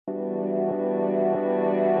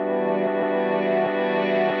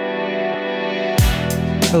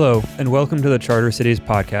Hello, and welcome to the Charter Cities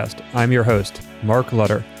podcast. I'm your host, Mark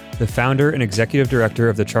Lutter, the founder and executive director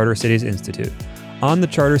of the Charter Cities Institute. On the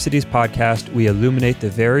Charter Cities podcast, we illuminate the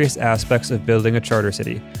various aspects of building a charter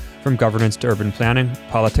city, from governance to urban planning,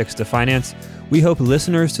 politics to finance. We hope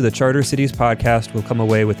listeners to the Charter Cities podcast will come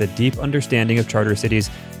away with a deep understanding of charter cities,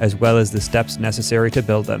 as well as the steps necessary to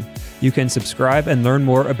build them. You can subscribe and learn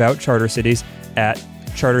more about charter cities at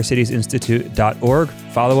chartercitiesinstitute.org.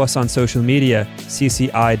 Follow us on social media,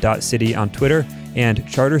 cci.city on Twitter, and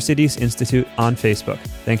Charter Cities Institute on Facebook.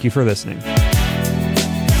 Thank you for listening.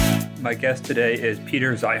 My guest today is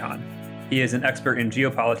Peter Zeihan. He is an expert in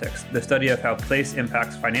geopolitics, the study of how place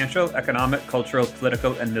impacts financial, economic, cultural,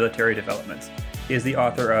 political, and military developments. He is the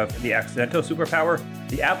author of The Accidental Superpower,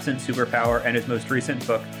 The Absent Superpower, and his most recent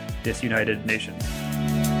book, Disunited Nations.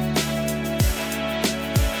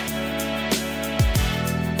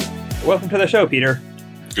 Welcome to the show, Peter.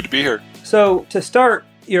 Good to be here. So, to start,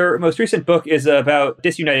 your most recent book is about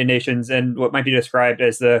disunited nations and what might be described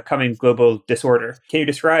as the coming global disorder. Can you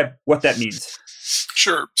describe what that means?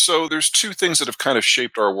 Sure. So there's two things that have kind of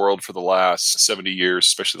shaped our world for the last 70 years,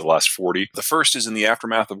 especially the last 40. The first is in the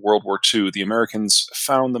aftermath of World War II, the Americans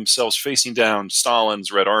found themselves facing down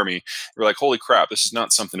Stalin's Red Army. They were like, holy crap, this is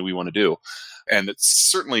not something we want to do. And it's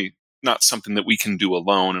certainly not something that we can do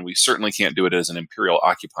alone, and we certainly can't do it as an imperial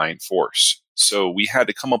occupying force. So we had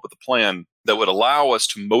to come up with a plan that would allow us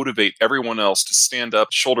to motivate everyone else to stand up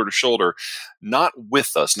shoulder to shoulder, not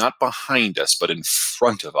with us, not behind us, but in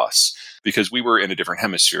front of us, because we were in a different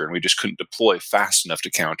hemisphere and we just couldn't deploy fast enough to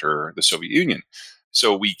counter the Soviet Union.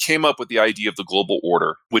 So we came up with the idea of the global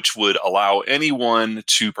order, which would allow anyone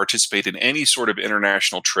to participate in any sort of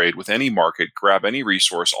international trade with any market, grab any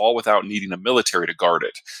resource, all without needing a military to guard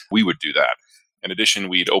it. We would do that. In addition,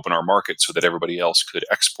 we'd open our market so that everybody else could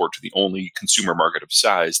export to the only consumer market of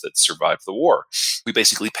size that survived the war. We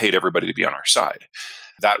basically paid everybody to be on our side.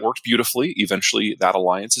 That worked beautifully. Eventually, that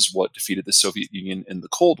alliance is what defeated the Soviet Union in the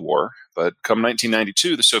Cold War. But come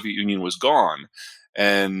 1992, the Soviet Union was gone.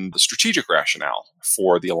 And the strategic rationale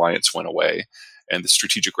for the alliance went away, and the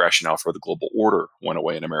strategic rationale for the global order went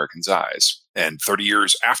away in Americans' eyes. And 30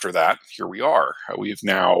 years after that, here we are. We have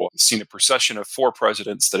now seen a procession of four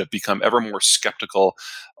presidents that have become ever more skeptical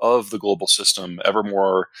of the global system, ever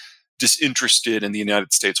more disinterested in the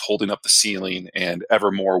United States holding up the ceiling, and ever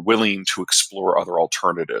more willing to explore other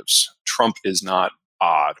alternatives. Trump is not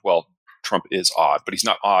odd. Well, Trump is odd, but he's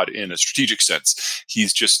not odd in a strategic sense.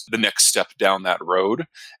 He's just the next step down that road.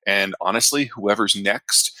 And honestly, whoever's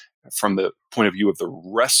next, from the point of view of the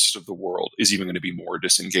rest of the world, is even going to be more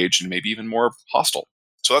disengaged and maybe even more hostile.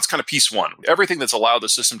 So that's kind of piece one. Everything that's allowed the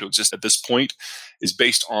system to exist at this point is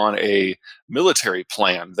based on a military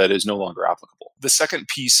plan that is no longer applicable. The second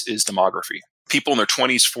piece is demography. People in their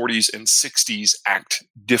 20s, 40s, and 60s act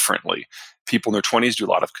differently. People in their 20s do a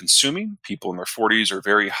lot of consuming. People in their 40s are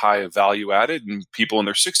very high value added, and people in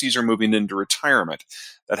their 60s are moving into retirement.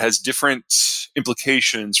 That has different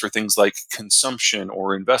implications for things like consumption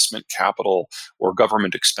or investment capital or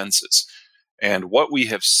government expenses. And what we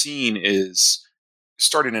have seen is,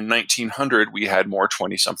 starting in 1900, we had more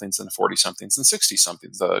 20-somethings than 40-somethings than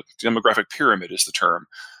 60-somethings. The demographic pyramid is the term.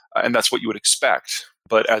 And that's what you would expect.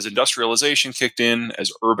 But as industrialization kicked in,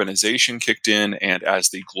 as urbanization kicked in, and as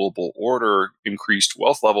the global order increased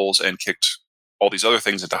wealth levels and kicked all these other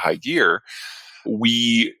things into high gear,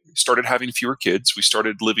 we started having fewer kids. We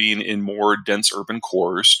started living in more dense urban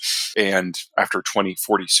cores. And after 20,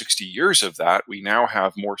 40, 60 years of that, we now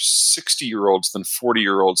have more 60-year-olds than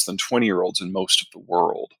 40-year-olds than 20-year-olds in most of the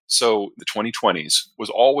world. So the 2020s was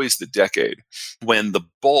always the decade when the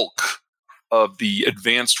bulk of the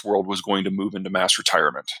advanced world was going to move into mass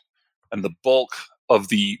retirement, and the bulk of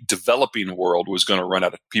the developing world was going to run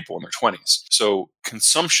out of people in their 20s. So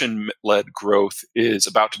consumption-led growth is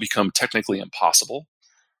about to become technically impossible.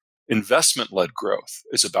 Investment-led growth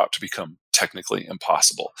is about to become technically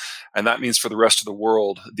impossible. And that means for the rest of the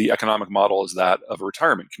world, the economic model is that of a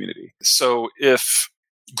retirement community. So if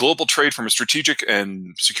global trade from a strategic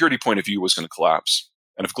and security point of view was going to collapse,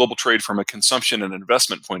 and if global trade from a consumption and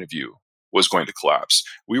investment point of view was going to collapse,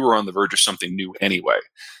 we were on the verge of something new anyway.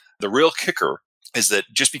 The real kicker is that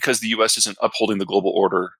just because the U.S. isn't upholding the global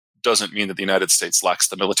order doesn't mean that the United States lacks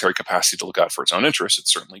the military capacity to look out for its own interests. It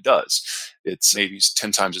certainly does. Its Navy's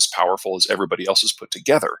 10 times as powerful as everybody else's put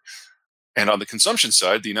together. And on the consumption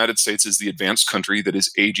side, the United States is the advanced country that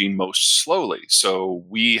is aging most slowly. So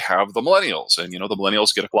we have the millennials, and the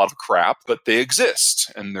millennials get a lot of crap, but they exist,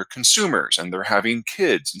 and they're consumers, and they're having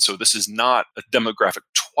kids. And so this is not a demographic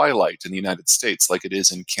twilight in the United States like it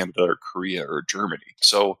is in Canada or Korea or Germany.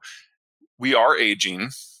 So we are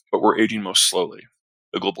aging, but we're aging most slowly.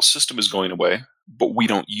 The global system is going away, but we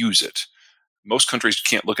don't use it. Most countries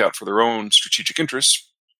can't look out for their own strategic interests.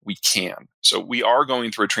 We can. So we are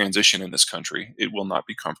going through a transition in this country. It will not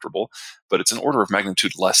be comfortable, but it's an order of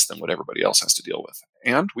magnitude less than what everybody else has to deal with.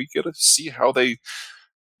 And we get to see how they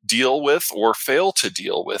deal with or fail to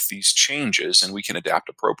deal with these changes, and we can adapt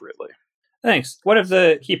appropriately. Thanks. One of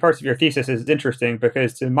the key parts of your thesis is interesting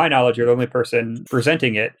because, to my knowledge, you're the only person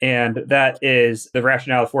presenting it, and that is the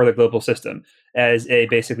rationale for the global system as a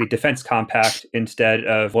basically defense compact instead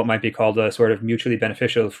of what might be called a sort of mutually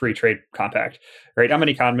beneficial free trade compact. Right? I'm an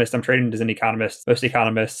economist. I'm trained as an economist. Most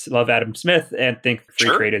economists love Adam Smith and think free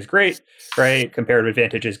trade is great. Right? Comparative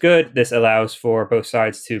advantage is good. This allows for both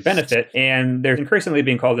sides to benefit. And there's increasingly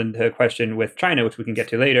being called into question with China, which we can get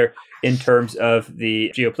to later, in terms of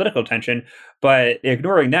the geopolitical tension. But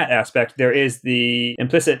ignoring that aspect, there is the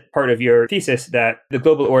implicit part of your thesis that the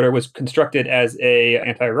global order was constructed as a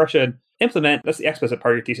anti-Russian implement. That's the explicit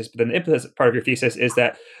part of your thesis. But then the implicit part of your thesis is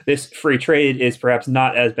that this free trade is perhaps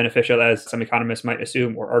not as beneficial as some economists might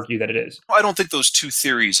assume or argue that it is. I don't think those two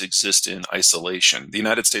theories exist in isolation. The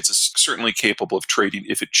United States is certainly capable of trading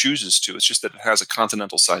if it chooses to. It's just that it has a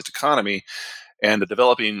continental-sized economy and a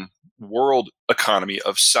developing world economy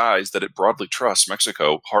of size that it broadly trusts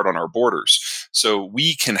Mexico hard on our borders. So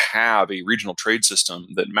we can have a regional trade system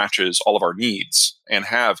that matches all of our needs and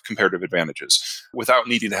have comparative advantages without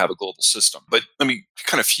needing to have a global system. But let me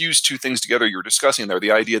kind of fuse two things together you're discussing there. The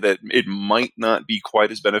idea that it might not be quite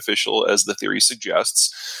as beneficial as the theory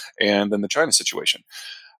suggests, and then the China situation.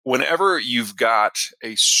 Whenever you've got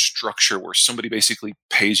a structure where somebody basically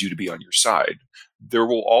pays you to be on your side, there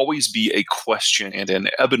will always be a question and an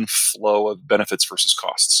ebb and flow of benefits versus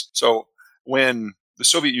costs. So when the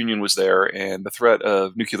Soviet Union was there and the threat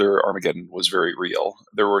of nuclear Armageddon was very real,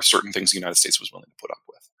 there were certain things the United States was willing to put up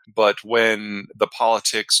with. But when the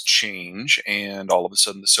politics change and all of a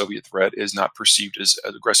sudden the Soviet threat is not perceived as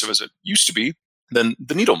aggressive as it used to be, then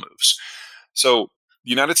the needle moves. So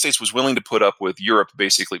the United States was willing to put up with Europe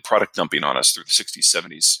basically product dumping on us through the 60s,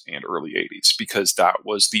 70s, and early 80s because that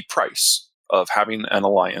was the price of having an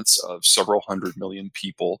alliance of several hundred million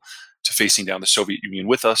people to facing down the Soviet Union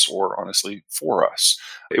with us, or honestly for us.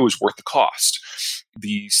 It was worth the cost.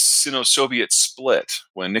 The Sino-Soviet split,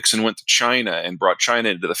 when Nixon went to China and brought China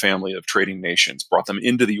into the family of trading nations, brought them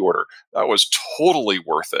into the order, that was totally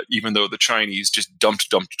worth it, even though the Chinese just dumped,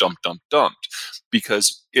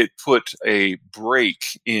 because it put a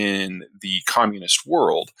break in the communist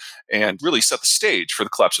world and really set the stage for the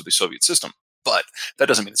collapse of the Soviet system. But that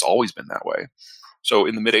doesn't mean it's always been that way. So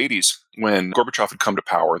in the mid-'80s, when Gorbachev had come to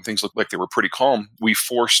power and things looked like they were pretty calm, we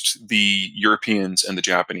forced the Europeans and the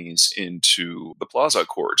Japanese into the Plaza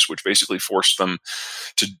Accords, which basically forced them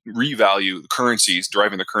to revalue the currencies,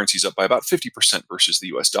 driving the currencies up by about 50% versus the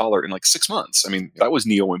US dollar in like 6 months. I mean, that was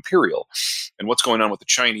neo-imperial. And what's going on with the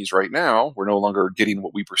Chinese right now, we're no longer getting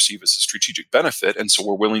what we perceive as a strategic benefit, and so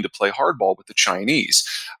we're willing to play hardball with the Chinese.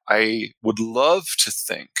 I would love to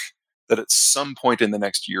think that at some point in the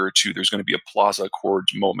next year or two, there's going to be a Plaza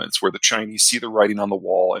Accords moments where the Chinese see the writing on the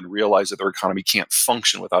wall and realize that their economy can't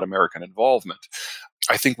function without American involvement.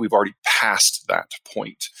 I think we've already passed that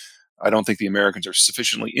point. I don't think the Americans are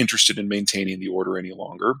sufficiently interested in maintaining the order any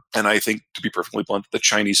longer. And I think, to be perfectly blunt, the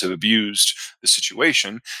Chinese have abused the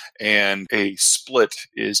situation and a split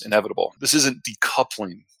is inevitable. This isn't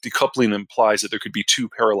decoupling. Decoupling implies that there could be two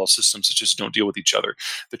parallel systems that just don't deal with each other.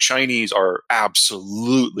 The Chinese are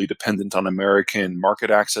absolutely dependent on American market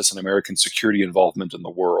access and American security involvement in the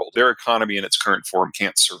world. Their economy in its current form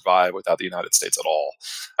can't survive without the United States at all.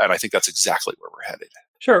 And I think that's exactly where we're headed.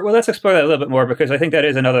 Sure. Well, let's explore that a little bit more, because I think that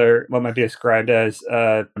is another, what might be described as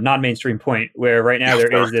a non-mainstream point, where right now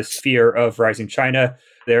there is this fear of rising China.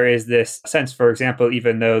 There is this sense, for example,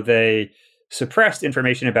 even though they suppressed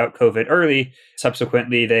information about COVID early,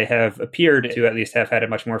 subsequently they have appeared to at least have had a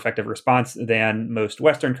much more effective response than most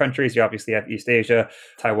Western countries. You obviously have East Asia,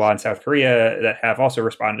 Taiwan, South Korea that have also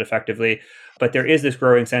responded effectively. But there is this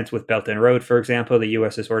growing sense with Belt and Road, for example. The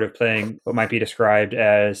U.S. is sort of playing what might be described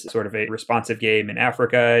as sort of a responsive game in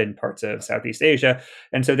Africa and parts of Southeast Asia.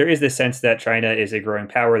 And so there is this sense that China is a growing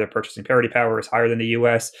power. Their purchasing parity power is higher than the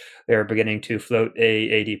U.S. They're beginning to float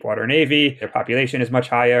a deep water navy. Their population is much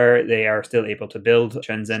higher. They are still able to build.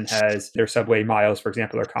 Shenzhen has their subway miles, for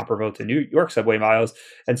example, are comparable to New York subway miles.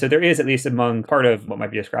 And so there is, at least among part of what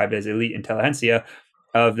might be described as elite intelligentsia,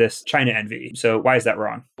 of this China envy. So why is that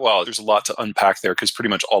wrong? Well, there's a lot to unpack there because pretty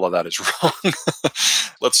much all of that is wrong.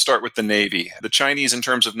 Let's start with the Navy. The Chinese, in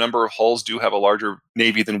terms of number of hulls, do have a larger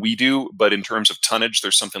Navy than we do, but in terms of tonnage,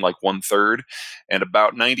 there's something like 1/3, and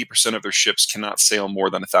about 90% of their ships cannot sail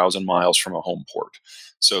more than 1,000 miles from a home port.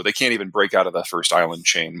 So they can't even break out of the first island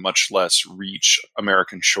chain, much less reach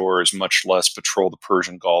American shores, much less patrol the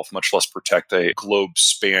Persian Gulf, much less protect a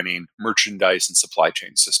globe-spanning merchandise and supply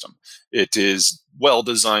chain system. It is well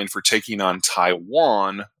designed for taking on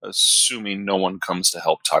Taiwan, assuming no one comes to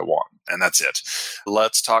help Taiwan. And that's it.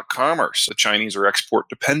 Let's talk commerce. The Chinese are export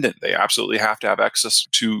dependent. They absolutely have to have access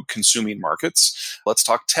to consuming markets. Let's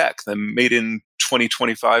talk tech. The Made in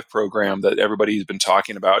 2025 program that everybody's been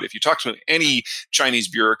talking about. If you talk to any Chinese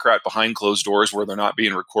bureaucrat behind closed doors where they're not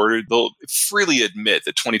being recorded, they'll freely admit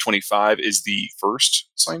that 2025 is the first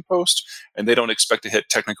signpost, and they don't expect to hit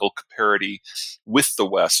technical parity with the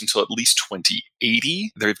West until at least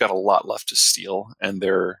 2080. They've got a lot left to steal, and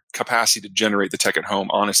their capacity to generate the tech at home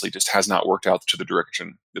honestly just has not worked out to the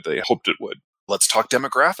direction that they hoped it would. Let's talk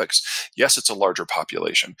demographics. Yes, it's a larger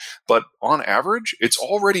population, but on average, it's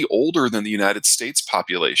already older than the United States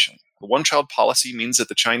population. The one-child policy means that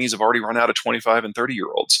the Chinese have already run out of 25 and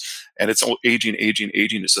 30-year-olds, and it's aging.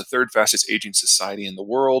 It's the third fastest aging society in the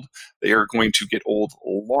world. They are going to get old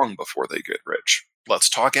long before they get rich. Let's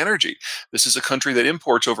talk energy. This is a country that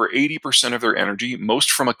imports over 80% of their energy,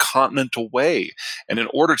 most from a continent away. And in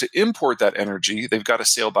order to import that energy, they've got to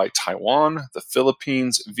sail by Taiwan, the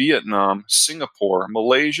Philippines, Vietnam, Singapore,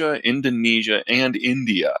 Malaysia, Indonesia, and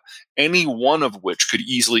India, any one of which could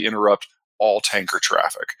easily interrupt all tanker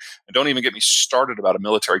traffic. And don't even get me started about a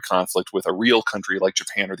military conflict with a real country like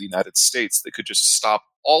Japan or the United States that could just stop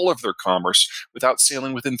all of their commerce without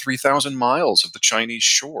sailing within 3,000 miles of the Chinese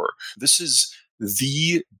shore. This is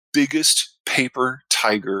the biggest paper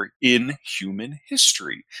tiger in human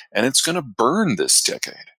history, and it's going to burn this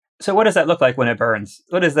decade. So what does that look like when it burns?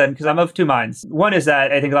 What is that? Because I'm of two minds. One is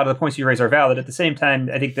that I think a lot of the points you raise are valid. At the same time,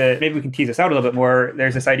 I think that maybe we can tease this out a little bit more.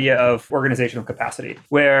 There's this idea of organizational capacity,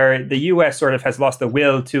 where the US sort of has lost the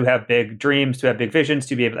will to have big dreams, to have big visions,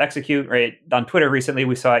 to be able to execute, right? On Twitter recently,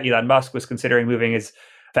 we saw Elon Musk was considering moving his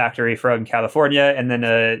factory from California, and then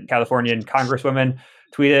a Californian congresswoman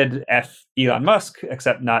tweeted F Elon Musk,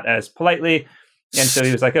 except not as politely. And so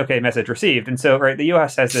he was like, okay, message received. And so, right, the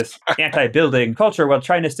US has this anti-building culture while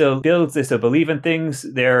China still builds. They still believe in things.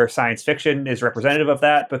 Their science fiction is representative of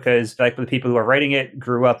that because, like, the people who are writing it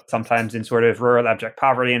grew up sometimes in sort of rural abject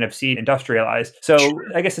poverty and have seen industrialized. So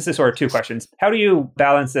I guess this is sort of two questions. How do you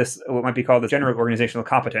balance this, what might be called the general organizational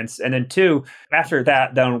competence? And then two, after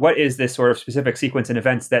that, then what is this sort of specific sequence in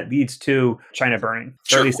events that leads to China burning?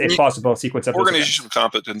 Or at least a plausible sequence of organizational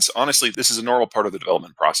competence. Honestly, this is a normal part of the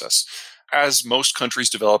development process. As most countries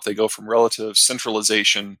develop, they go from relative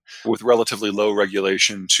centralization with relatively low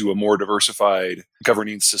regulation to a more diversified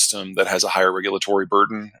governing system that has a higher regulatory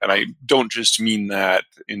burden. And I don't just mean that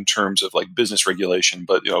in terms of like business regulation,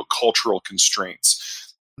 but cultural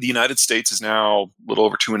constraints. The United States is now a little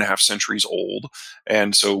over 2.5 centuries old.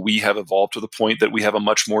 And so we have evolved to the point that we have a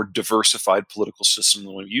much more diversified political system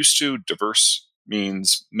than we used to. Diverse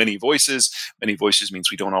means many voices. Many voices means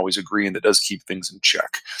we don't always agree, and that does keep things in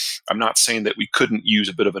check. I'm not saying that we couldn't use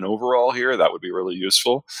a bit of an overhaul here. That would be really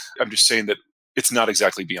useful. I'm just saying that it's not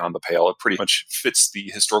exactly beyond the pale. It pretty much fits the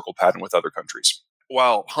historical pattern with other countries.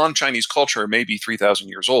 While Han Chinese culture may be 3,000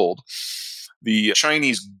 years old, the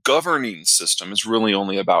Chinese governing system is really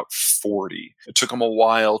only about 40. It took them a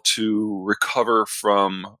while to recover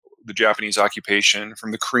from the Japanese occupation,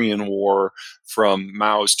 from the Korean War, from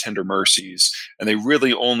Mao's tender mercies, and they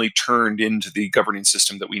really only turned into the governing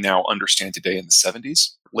system that we now understand today in the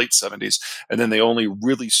 70s, late 70s, and then they only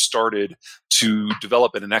really started to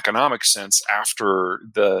develop in an economic sense after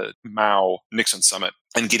the Mao-Nixon summit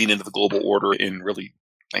and getting into the global order in really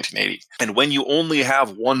 1980. And when you only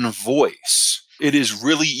have one voice, it is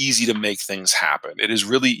really easy to make things happen. It is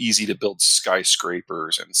really easy to build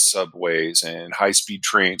skyscrapers and subways and high-speed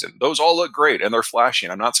trains, and those all look great, and they're flashy.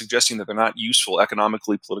 And I'm not suggesting that they're not useful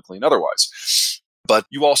economically, politically, and otherwise. But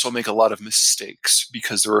you also make a lot of mistakes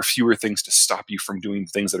because there are fewer things to stop you from doing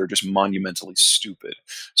things that are just monumentally stupid.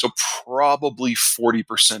 So probably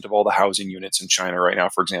 40% of all the housing units in China right now,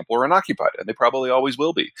 for example, are unoccupied, and they probably always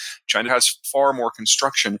will be. China has far more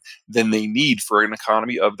construction than they need for an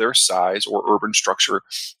economy of their size or urban structure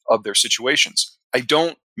of their situations. I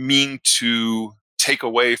don't mean to take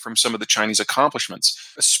away from some of the Chinese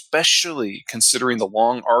accomplishments, especially considering the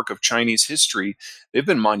long arc of Chinese history. They've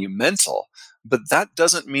been monumental. But that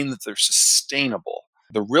doesn't mean that they're sustainable.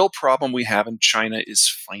 The real problem we have in China is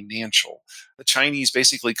financial. The Chinese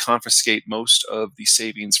basically confiscate most of the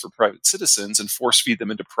savings for private citizens and force feed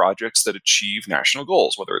them into projects that achieve national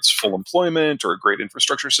goals, whether it's full employment or a great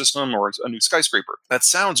infrastructure system or a new skyscraper. That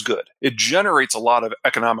sounds good. It generates a lot of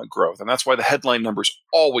economic growth, and that's why the headline numbers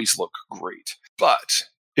always look great. But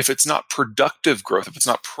if it's not productive growth, if it's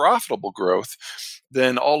not profitable growth,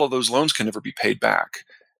 then all of those loans can never be paid back.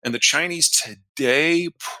 And the Chinese today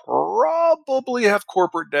probably have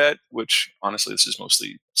corporate debt, which honestly, this is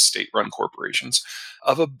mostly state-run corporations,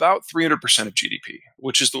 of about 300% of GDP,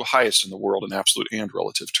 which is the highest in the world in absolute and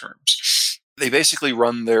relative terms. They basically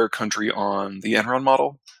run their country on the Enron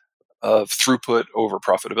model of throughput over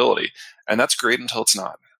profitability. And that's great until it's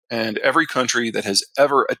not. And every country that has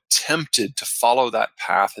ever attempted to follow that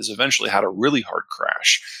path has eventually had a really hard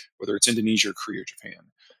crash, whether it's Indonesia or Korea or Japan.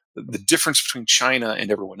 The difference between China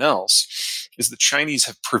and everyone else is the Chinese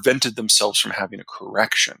have prevented themselves from having a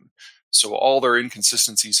correction. So all their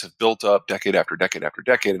inconsistencies have built up decade after decade after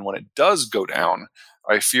decade. And when it does go down,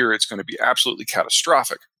 I fear it's going to be absolutely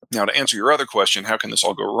catastrophic. Now, to answer your other question, how can this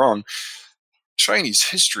all go wrong? Chinese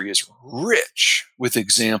history is rich with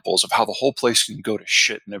examples of how the whole place can go to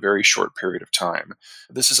shit in a very short period of time.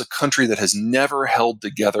 This is a country that has never held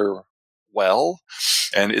together well,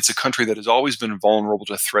 and it's a country that has always been vulnerable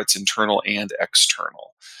to threats, internal and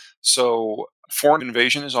external. So foreign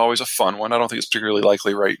invasion is always a fun one. I don't think it's particularly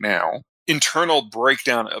likely right now. Internal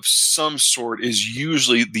breakdown of some sort is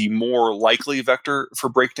usually the more likely vector for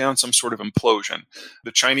breakdown, some sort of implosion.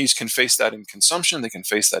 The Chinese can face that in consumption, they can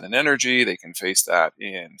face that in energy, they can face that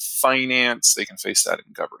in finance, they can face that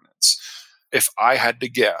in governance. If I had to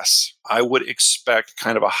guess, I would expect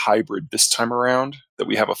kind of a hybrid this time around, that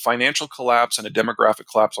we have a financial collapse and a demographic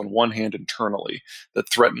collapse on one hand internally that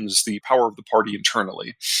threatens the power of the party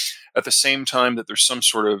internally, at the same time that there's some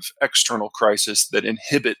sort of external crisis that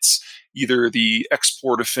inhibits either the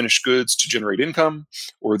export of finished goods to generate income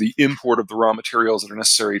or the import of the raw materials that are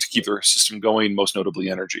necessary to keep their system going, most notably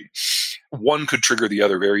energy. One could trigger the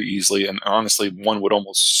other very easily, and honestly, one would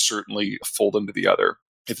almost certainly fold into the other.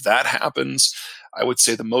 If that happens, I would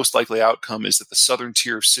say the most likely outcome is that the southern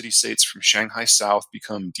tier of city-states from Shanghai south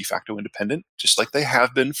become de facto independent, just like they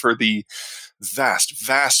have been for the vast,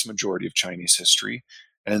 vast majority of Chinese history.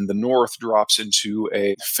 And the north drops into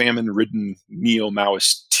a famine-ridden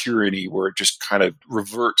neo-Maoist tyranny where it just kind of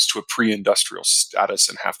reverts to a pre-industrial status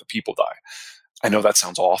and half the people die. I know that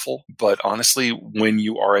sounds awful, but honestly, when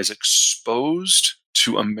you are as exposed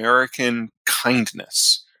to American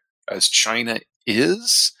kindness as China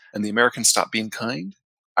is, and the Americans stop being kind,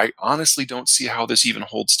 I honestly don't see how this even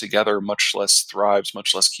holds together, much less thrives,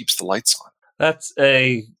 much less keeps the lights on. That's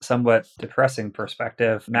a somewhat depressing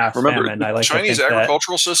perspective. Mass Remember, famine. the Chinese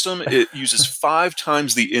agricultural system, it uses 5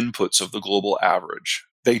 times the inputs of the global average.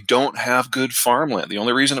 They don't have good farmland. The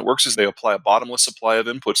only reason it works is they apply a bottomless supply of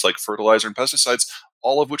inputs like fertilizer and pesticides,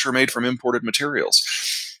 all of which are made from imported materials.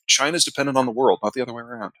 China's dependent on the world, not the other way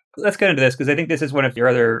around. Let's get into this, because I think this is one of your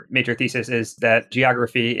other major theses, is that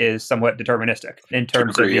geography is somewhat deterministic in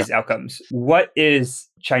terms of these outcomes. What is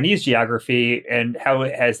Chinese geography, and how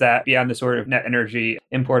has that, beyond the sort of net energy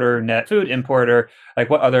importer, net food importer, like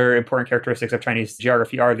what other important characteristics of Chinese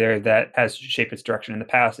geography are there that has shaped its direction in the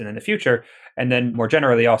past and in the future? And then more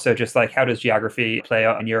generally, also just like how does geography play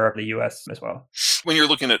out in Europe, the US as well? When you're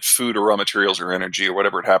looking at food or raw materials or energy or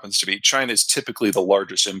whatever it happens to be, China is typically the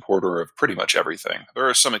largest importer of pretty much everything. There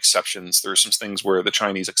are some exceptions. There are some things where the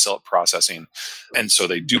Chinese excel at processing, and so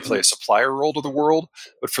they do play a supplier role to the world,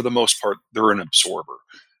 but for the most part, they're an absorber.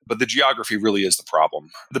 But the geography really is the problem.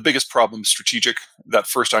 The biggest problem is strategic. That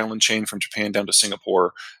first island chain from Japan down to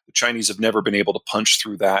Singapore, the Chinese have never been able to punch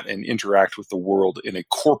through that and interact with the world in a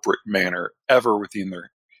corporate manner ever within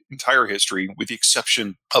their entire history, with the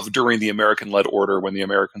exception of during the American-led order when the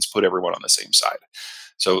Americans put everyone on the same side.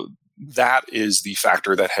 So that is the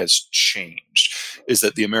factor that has changed, is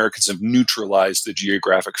that the Americans have neutralized the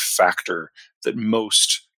geographic factor that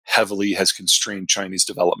most heavily has constrained Chinese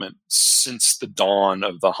development since the dawn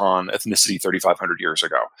of the Han ethnicity 3,500 years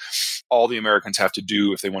ago. All the Americans have to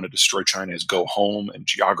do if they want to destroy China is go home, and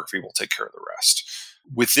geography will take care of the rest.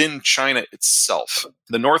 Within China itself,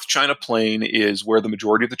 the North China Plain is where the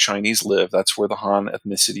majority of the Chinese live. That's where the Han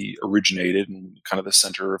ethnicity originated and kind of the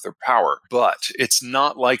center of their power. But it's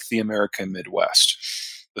not like the American Midwest.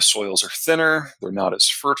 The soils are thinner, they're not as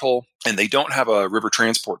fertile, and they don't have a river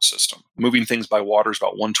transport system. Moving things by water is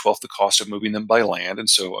about 1/12 the cost of moving them by land, and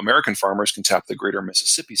so American farmers can tap the greater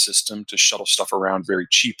Mississippi system to shuttle stuff around very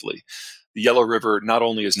cheaply. The Yellow River not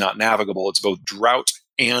only is not navigable, it's both drought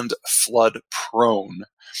and flood prone.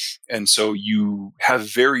 And so you have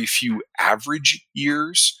very few average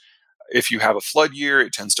years. If you have a flood year,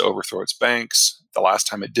 it tends to overthrow its banks. The last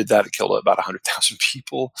time it did that, it killed about 100,000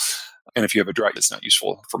 people. And if you have a drought, it's not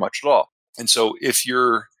useful for much at all. And so if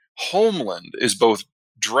your homeland is both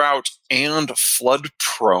drought and flood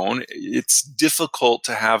prone, it's difficult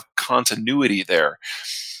to have continuity there.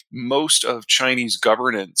 Most of Chinese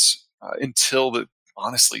governance until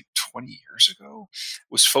honestly 20 years ago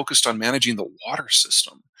was focused on managing the water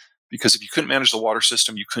system. Because if you couldn't manage the water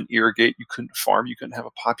system, you couldn't irrigate, you couldn't farm, you couldn't have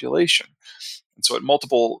a population. And so at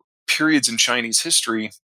multiple periods in Chinese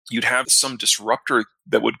history, you'd have some disruptor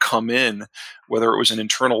that would come in, whether it was an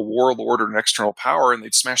internal warlord or an external power, and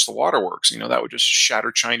they'd smash the waterworks. That would just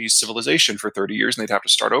shatter Chinese civilization for 30 years, and they'd have to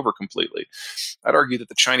start over completely. I'd argue that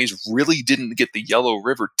the Chinese really didn't get the Yellow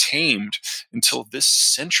River tamed until this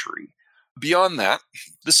century. Beyond that,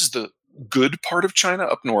 this is the good part of China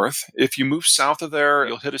up north. If you move south of there,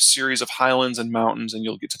 you'll hit a series of highlands and mountains, and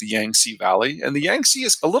you'll get to the Yangtze Valley. And the Yangtze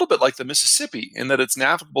is a little bit like the Mississippi in that it's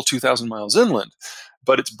navigable 2,000 miles inland,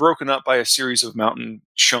 but it's broken up by a series of mountain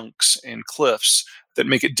chunks and cliffs that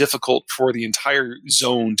make it difficult for the entire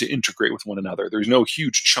zone to integrate with one another. There's no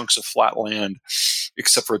huge chunks of flat land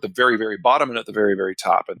except for at the very, very bottom and at the very, very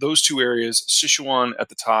top. And those two areas, Sichuan at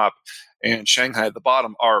the top and Shanghai at the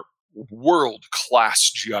bottom, are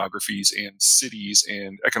world-class geographies and cities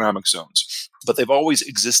and economic zones. But they've always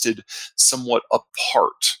existed somewhat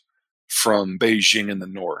apart from Beijing in the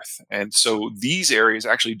north. And so these areas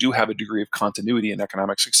actually do have a degree of continuity and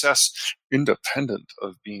economic success independent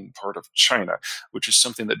of being part of China, which is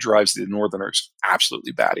something that drives the northerners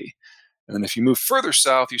absolutely batty. And then if you move further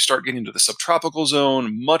south, you start getting to the subtropical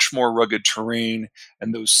zone, much more rugged terrain,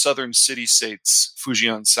 and those southern city-states,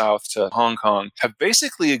 Fujian south to Hong Kong, have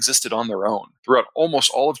basically existed on their own throughout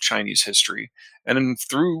almost all of Chinese history. And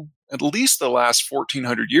through at least the last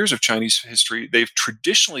 1,400 years of Chinese history, they've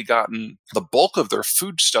traditionally gotten the bulk of their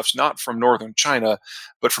foodstuffs not from northern China,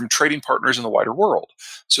 but from trading partners in the wider world.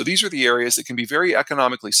 So these are the areas that can be very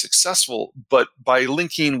economically successful, but by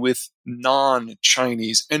linking with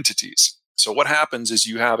non-Chinese entities. So what happens is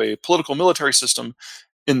you have a political military system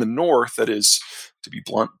in the north that is, to be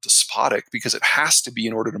blunt, despotic, because it has to be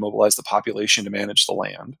in order to mobilize the population to manage the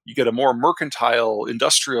land. You get a more mercantile,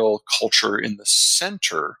 industrial culture in the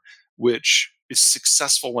center, which is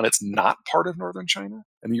successful when it's not part of northern China.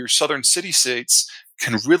 And your southern city-states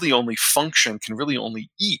can really only function, can really only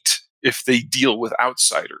eat if they deal with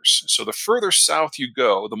outsiders. So the further south you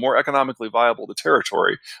go, the more economically viable the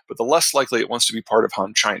territory, but the less likely it wants to be part of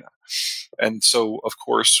Han China. And so, of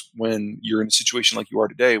course, when you're in a situation like you are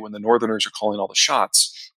today, when the northerners are calling all the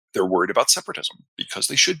shots, they're worried about separatism, because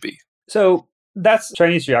they should be. So that's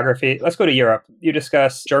Chinese geography. Let's go to Europe. You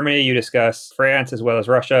discuss Germany, you discuss France, as well as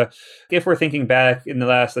Russia. If we're thinking back in the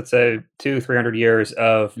last, let's say, 200-300 years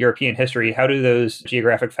of European history, how do those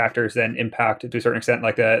geographic factors then impact, to a certain extent,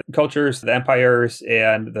 like the cultures, the empires,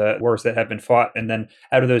 and the wars that have been fought? And then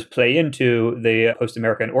how do those play into the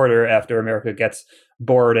post-American order after America gets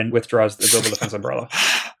bored and withdraws the global defense umbrella?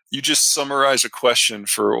 You just summarized a question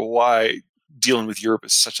for why dealing with Europe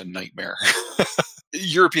is such a nightmare.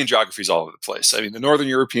 European geography is all over the place. I mean, the northern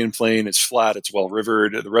European plain is flat, it's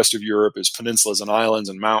well-rivered. The rest of Europe is peninsulas and islands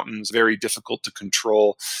and mountains, very difficult to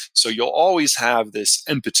control. So you'll always have this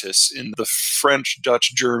impetus in the French,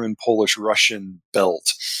 Dutch, German, Polish, Russian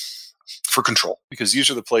belt for control, because these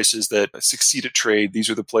are the places that succeed at trade. These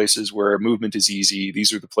are the places where movement is easy.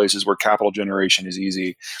 These are the places where capital generation is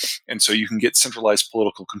easy. And so you can get centralized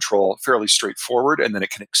political control fairly straightforward, and then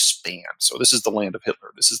it can expand. So this is the land of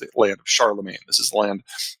Hitler. This is the land of Charlemagne. This is the land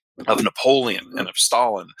of Napoleon and of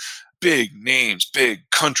Stalin. Big names, big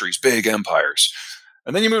countries, big empires.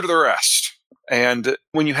 And then you move to the rest. And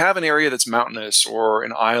when you have an area that's mountainous or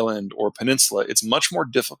an island or peninsula, it's much more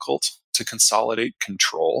difficult to consolidate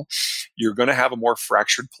control. You're going to have a more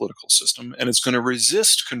fractured political system, and it's going to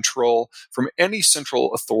resist control from any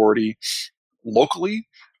central authority locally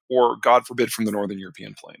or, God forbid, from the Northern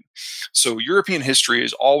European plain. So European history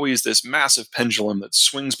is always this massive pendulum that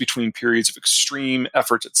swings between periods of extreme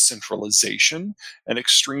efforts at centralization and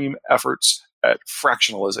extreme efforts at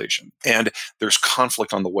fractionalization. And there's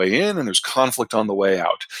conflict on the way in and there's conflict on the way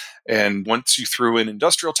out. And once you threw in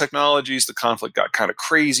industrial technologies, the conflict got kind of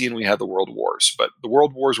crazy and we had the world wars. But the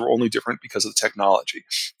world wars were only different because of the technology.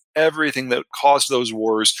 Everything that caused those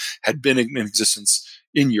wars had been in existence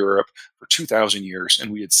in Europe for 2,000 years,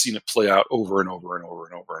 and we had seen it play out over and over and over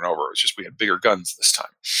and over and over. It's just we had bigger guns this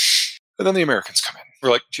time. And then the Americans come in.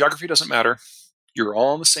 We're like, geography doesn't matter. You're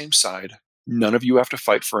all on the same side. None of you have to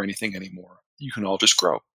fight for anything anymore. you can all just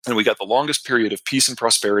grow. And we got the longest period of peace and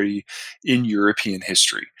prosperity in European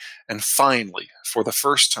history. And finally, for the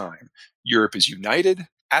first time, Europe is united,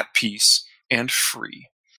 at peace, and free.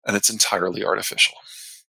 And it's entirely artificial.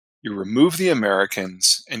 You remove the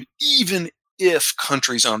Americans, and even if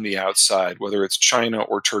countries on the outside, whether it's China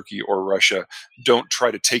or Turkey or Russia, don't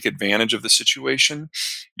try to take advantage of the situation,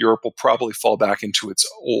 Europe will probably fall back into its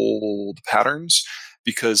old patterns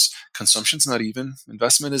because consumption's not even,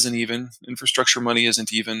 investment isn't even, infrastructure money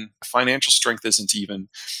isn't even, financial strength isn't even.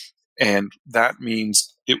 And that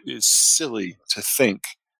means it is silly to think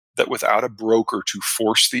that without a broker to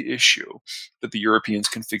force the issue, that the Europeans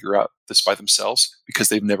can figure out this by themselves because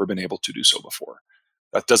they've never been able to do so before.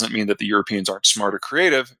 That doesn't mean that the Europeans aren't smart or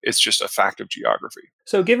creative. It's just a fact of geography.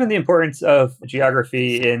 So given the importance of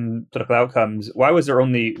geography in political outcomes, why was there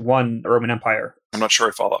only one Roman Empire? I'm not sure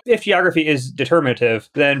I follow. If geography is determinative,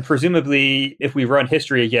 then presumably if we run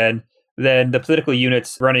history again, then the political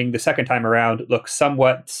units running the second time around look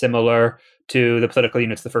somewhat similar to the political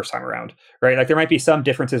units the first time around, right? Like there might be some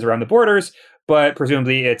differences around the borders, but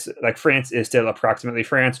presumably it's like France is still approximately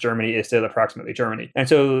France, Germany is still approximately Germany. And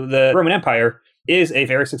so the Roman Empire is a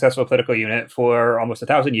very successful political unit for almost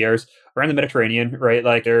 1,000 years around the Mediterranean, right?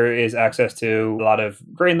 Like there is access to a lot of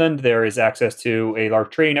Greenland, there is access to a large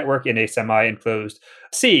trading network in a semi-enclosed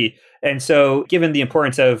sea. And so given the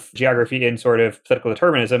importance of geography in sort of political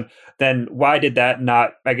determinism, then why did that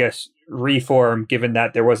not, I guess, reform given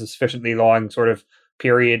that there was a sufficiently long sort of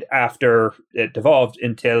period after it devolved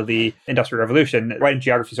until the Industrial Revolution? Why didn't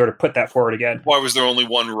geography sort of put that forward again? Why was there only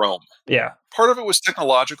one Rome? Yeah. Part of it was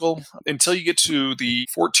technological. Until you get to the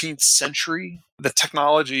 14th century, the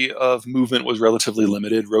technology of movement was relatively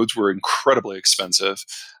limited. Roads were incredibly expensive,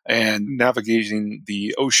 and navigating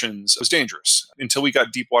the oceans was dangerous. Until we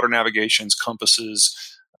got deep water navigations, compasses,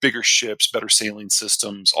 bigger ships, better sailing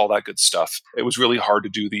systems, all that good stuff, it was really hard to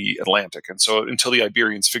do the Atlantic. And so until the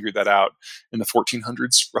Iberians figured that out in the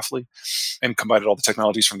 1400s, roughly, and combined all the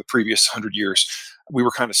technologies from the previous 100 years, we were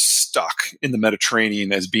kind of stuck in the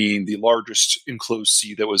Mediterranean as being the largest enclosed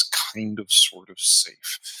sea that was kind of sort of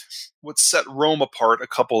safe. What set Rome apart, a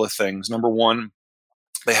couple of things. Number one,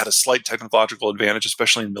 they had a slight technological advantage,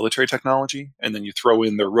 especially in military technology. And then you throw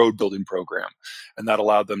in their road building program. And that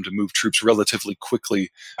allowed them to move troops relatively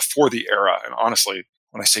quickly for the era. And honestly,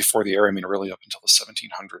 when I say for the era, I mean really up until the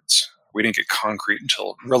 1700s. We didn't get concrete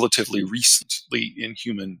until relatively recently in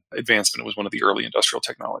human advancement. It was one of the early industrial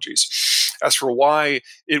technologies. As for why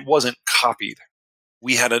it wasn't copied,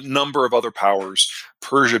 we had a number of other powers,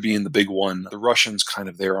 Persia being the big one, the Russians kind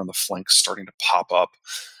of there on the flanks starting to pop up,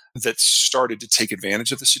 that started to take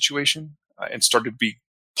advantage of the situation and started to be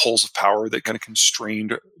poles of power that kind of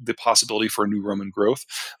constrained the possibility for a new Roman growth.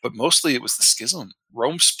 But mostly it was the schism.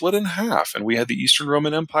 Rome split in half, and we had the Eastern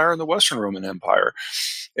Roman Empire and the Western Roman Empire.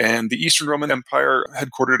 And the Eastern Roman Empire,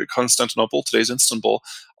 headquartered at Constantinople, today's Istanbul,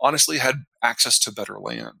 honestly had access to better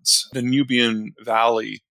lands. The Nubian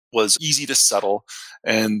Valley was easy to settle,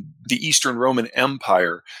 and the Eastern Roman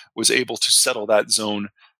Empire was able to settle that zone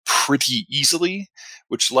pretty easily,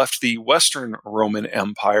 which left the Western Roman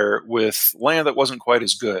Empire with land that wasn't quite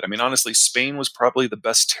as good. I mean, honestly, Spain was probably the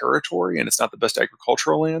best territory, and it's not the best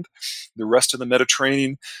agricultural land. The rest of the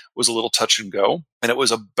Mediterranean was a little touch and go. And it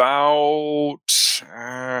was about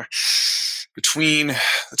between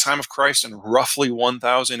the time of Christ and roughly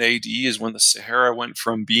 1000 AD is when the Sahara went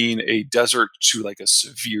from being a desert to like a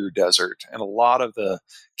severe desert. And a lot of the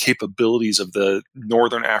capabilities of the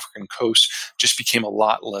northern African coast just became a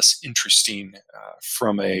lot less interesting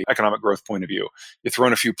from an economic growth point of view. You throw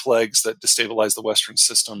in a few plagues that destabilized the Western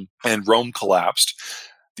system, and Rome collapsed.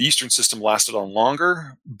 The Eastern system lasted on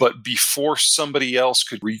longer, but before somebody else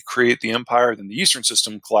could recreate the empire, then the Eastern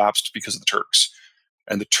system collapsed because of the Turks.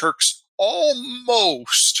 And the Turks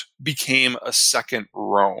almost became a second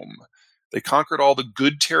Rome. They conquered all the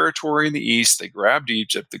good territory in the east. They grabbed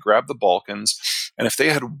Egypt. They grabbed the Balkans. And if they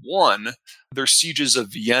had won their sieges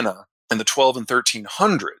of Vienna in the 12 and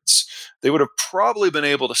 1300s, they would have probably been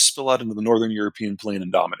able to spill out into the northern European plain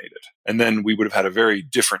and dominate it. And then we would have had a very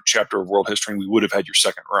different chapter of world history, and we would have had your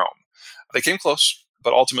second Rome. They came close,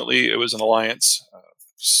 but ultimately it was an alliance,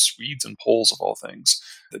 Swedes and Poles of all things,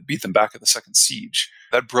 that beat them back at the second siege.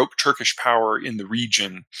 That broke Turkish power in the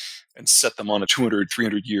region and set them on a 200,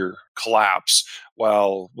 300-year collapse,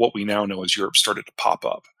 while what we now know as Europe started to pop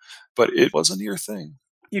up. But it was a near thing.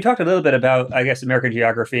 You talked a little bit about, I guess, American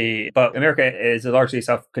geography, but America is a largely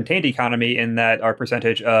self-contained economy in that our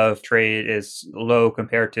percentage of trade is low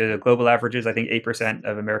compared to the global averages. I think 8%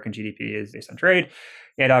 of American GDP is based on trade.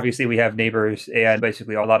 And obviously we have neighbors and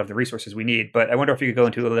basically a lot of the resources we need. But I wonder if you could go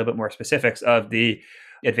into a little bit more specifics of the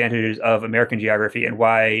advantages of American geography and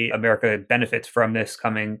why America benefits from this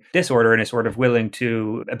coming disorder and is sort of willing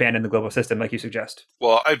to abandon the global system, like you suggest?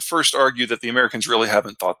 Well, I'd first argue that the Americans really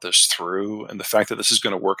haven't thought this through, and the fact that this is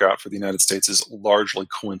going to work out for the United States is largely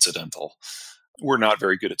coincidental. We're not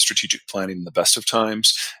very good at strategic planning in the best of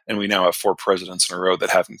times, and we now have 4 presidents in a row that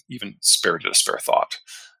haven't even spared it a spare thought.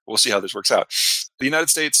 We'll see how this works out. The United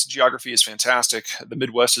States geography is fantastic. The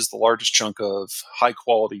Midwest is the largest chunk of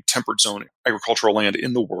high-quality temperate zone agricultural land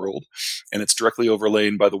in the world, and it's directly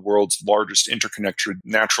overlain by the world's largest interconnected,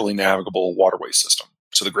 naturally navigable waterway system.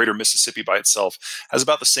 So the greater Mississippi by itself has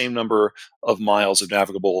about the same number of miles of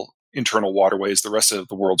navigable internal waterways the rest of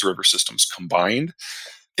the world's river systems combined.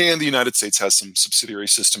 And the United States has some subsidiary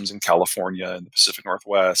systems in California and the Pacific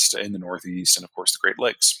Northwest, in the Northeast, and of course the Great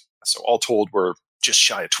Lakes. So all told, we're just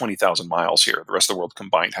shy of 20,000 miles here. The rest of the world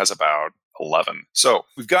combined has about 11. So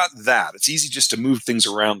we've got that. It's easy just to move things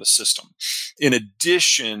around the system. In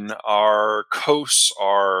addition, our coasts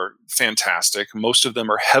are fantastic. Most of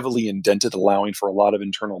them are heavily indented, allowing for a lot of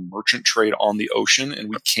internal merchant trade on the ocean, and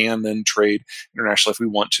we can then trade internationally if we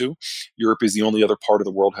want to. Europe is the only other part of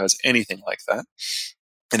the world that has anything like that.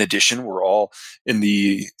 In addition, we're all in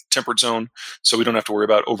the temperate zone, so we don't have to worry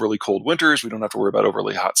about overly cold winters. We don't have to worry about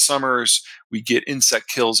overly hot summers. We get insect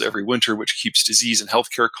kills every winter, which keeps disease and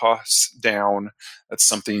healthcare costs down. That's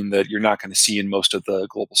something that you're not going to see in most of the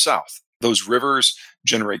global south. Those rivers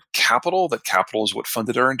generate capital. That capital is what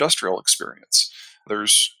funded our industrial experience.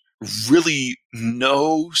 There's really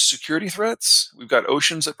no security threats. We've got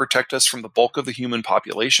oceans that protect us from the bulk of the human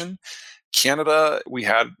population. Canada, we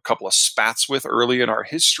had a couple of spats with early in our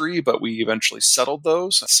history, but we eventually settled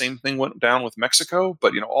those. The same thing went down with Mexico,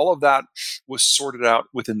 but all of that was sorted out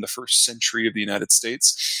within the first century of the United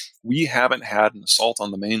States. We haven't had an assault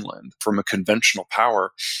on the mainland from a conventional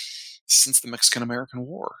power since the Mexican-American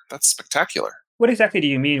War. That's spectacular. What exactly do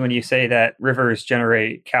you mean when you say that rivers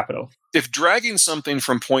generate capital? If dragging something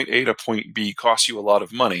from point A to point B costs you a lot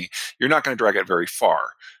of money, you're not going to drag it very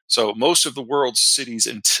far. So most of the world's cities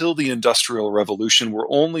until the Industrial Revolution were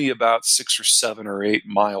only about 6 or 7 or 8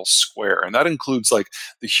 miles square. And that includes like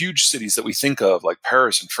the huge cities that we think of, like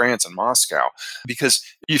Paris and France and Moscow. Because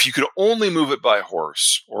if you could only move it by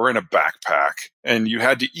horse or in a backpack and you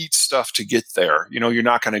had to eat stuff to get there, you're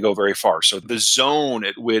not going to go very far. So the zone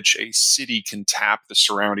at which a city can tap the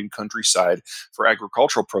surrounding countryside for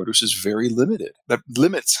agricultural produce is very limited. That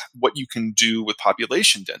limits what you can do with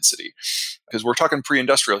population density. Because we're talking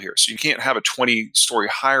pre-industrial here. So you can't have a 20-story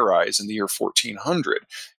high-rise in the year 1400.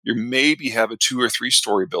 You maybe have a 2 or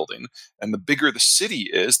 3-story building. And the bigger the city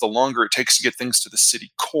is, the longer it takes to get things to the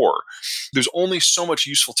city core. There's only so much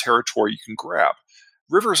useful territory you can grab.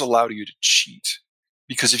 Rivers allow you to cheat.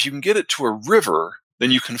 Because if you can get it to a river,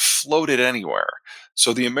 then you can float it anywhere.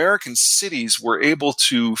 So the American cities were able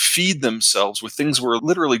to feed themselves with things that were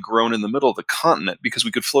literally grown in the middle of the continent because we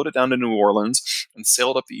could float it down to New Orleans and sail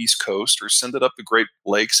it up the East Coast or send it up the Great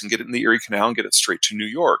Lakes and get it in the Erie Canal and get it straight to New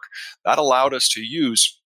York. That allowed us to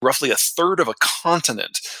use roughly a third of a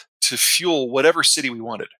continent to fuel whatever city we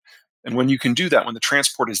wanted. And when you can do that, when the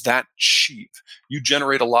transport is that cheap, you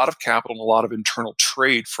generate a lot of capital and a lot of internal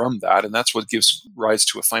trade from that. And that's what gives rise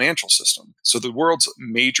to a financial system. So the world's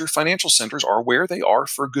major financial centers are where they are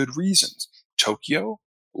for good reasons. Tokyo,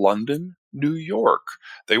 London, New York.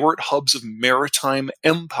 They were at hubs of maritime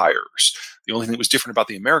empires. The only thing that was different about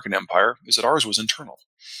the American empire is that ours was internal.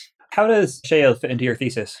 How does shale fit into your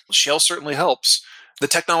thesis? Shale certainly helps. The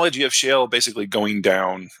technology of shale basically going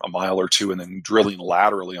down a mile or two and then drilling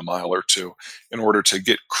laterally a mile or two in order to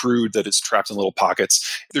get crude that is trapped in little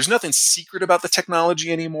pockets. There's nothing secret about the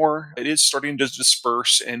technology anymore. It is starting to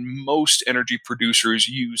disperse, and most energy producers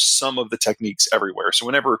use some of the techniques everywhere. So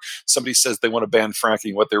whenever somebody says they want to ban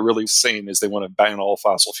fracking, what they're really saying is they want to ban all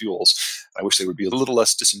fossil fuels. I wish they would be a little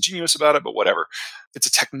less disingenuous about it, but whatever. It's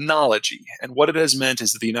a technology. And what it has meant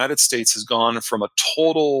is that the United States has gone from a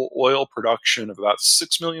total oil production of about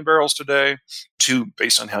 6 million barrels today to,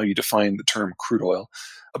 based on how you define the term crude oil,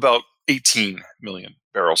 about 18 million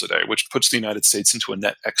barrels a day, which puts the United States into a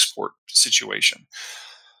net export situation.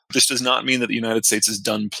 This does not mean that the United States is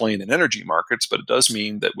done playing in energy markets, but it does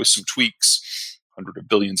mean that with some tweaks, hundreds of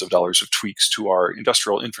billions of dollars of tweaks to our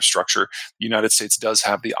industrial infrastructure, the United States does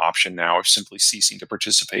have the option now of simply ceasing to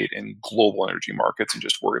participate in global energy markets and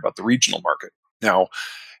just worry about the regional market. Now,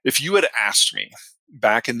 if you had asked me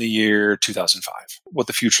back in the year 2005 what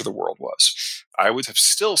the future of the world was, I would have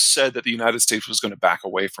still said that the United States was going to back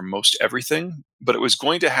away from most everything, but it was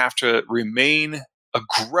going to have to remain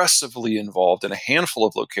aggressively involved in a handful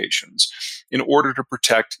of locations in order to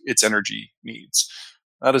protect its energy needs.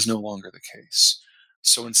 That is no longer the case.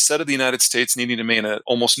 So instead of the United States needing to maintain an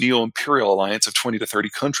almost neo-imperial alliance of 20 to 30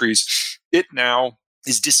 countries, it now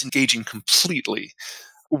is disengaging completely.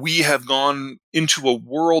 We have gone into a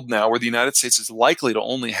world now where the United States is likely to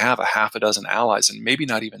only have a half a dozen allies, and maybe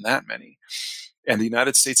not even that many. And the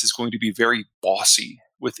United States is going to be very bossy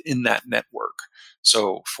within that network.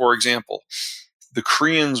 So, for example, the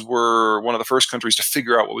Koreans were one of the first countries to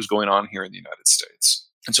figure out what was going on here in the United States.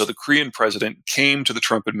 And so the Korean president came to the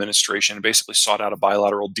Trump administration and basically sought out a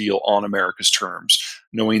bilateral deal on America's terms,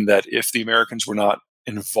 knowing that if the Americans were not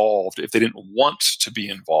involved, if they didn't want to be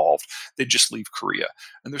involved, they'd just leave Korea.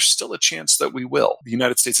 And there's still a chance that we will. The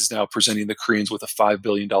United States is now presenting the Koreans with a $5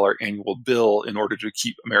 billion annual bill in order to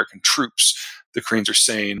keep American troops. The Koreans are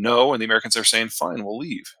saying no, and the Americans are saying, fine, we'll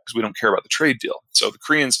leave because we don't care about the trade deal. So the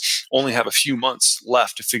Koreans only have a few months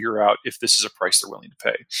left to figure out if this is a price they're willing to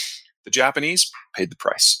pay. The Japanese paid the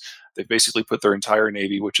price. They've basically put their entire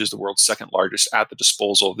Navy, which is the world's second largest, at the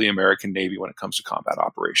disposal of the American Navy when it comes to combat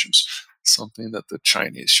operations. Something that the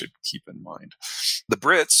Chinese should keep in mind. The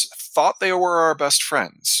Brits thought they were our best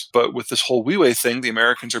friends, but with this whole Weiwei thing, the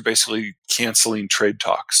Americans are basically canceling trade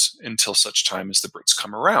talks until such time as the Brits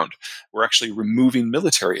come around. We're actually removing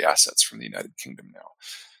military assets from the United Kingdom now.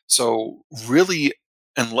 So really,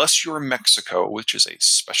 unless you're Mexico, which is a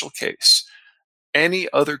special case, any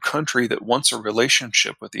other country that wants a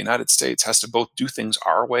relationship with the United States has to both do things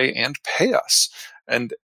our way and pay us.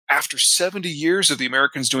 And after 70 years of the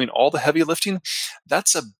Americans doing all the heavy lifting,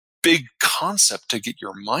 that's a big concept to get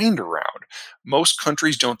your mind around. Most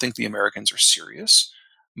countries don't think the Americans are serious.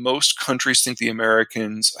 Most countries think the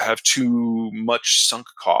Americans have too much sunk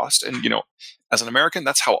cost. And, as an American,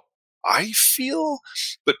 that's how I feel.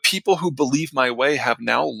 But people who believe my way have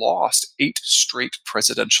now lost 8 straight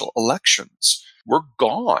presidential elections. We're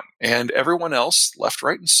gone. And everyone else, left,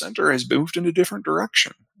 right, and center, has moved in a different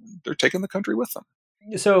direction. They're taking the country with them.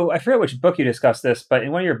 So I forget which book you discussed this, but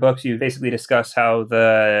in one of your books, you basically discuss how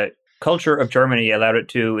the culture of Germany allowed it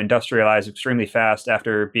to industrialize extremely fast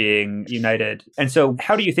after being united. And so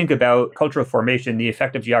how do you think about cultural formation, the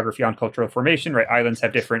effect of geography on cultural formation, right? Islands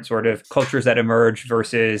have different sort of cultures that emerge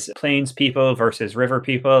versus plains people versus river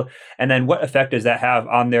people. And then what effect does that have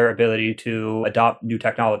on their ability to adopt new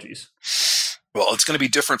technologies? Well, it's going to be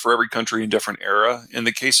different for every country in different era. In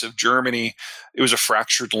the case of Germany, it was a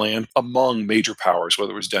fractured land among major powers,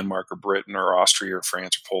 whether it was Denmark or Britain or Austria or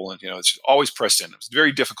France or Poland. It's always pressed in. It was a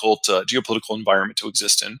very difficult geopolitical environment to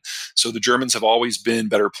exist in. So the Germans have always been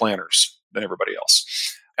better planners than everybody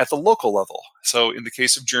else. At the local level, so in the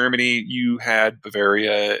case of Germany, you had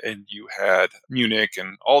Bavaria and you had Munich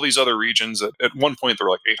and all these other regions. At one point, there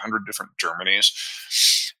were like 800 different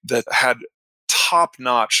Germanys that had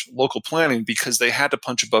top-notch local planning because they had to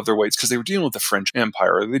punch above their weights because they were dealing with the French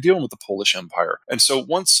Empire, they were dealing with the Polish Empire. And so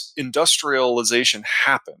once industrialization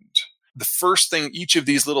happened, the first thing each of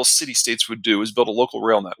these little city-states would do is build a local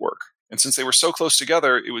rail network. And since they were so close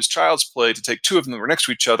together, it was child's play to take 2 of them that were next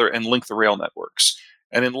to each other and link the rail networks.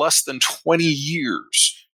 And in less than 20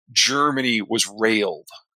 years, Germany was railed.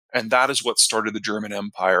 And that is what started the German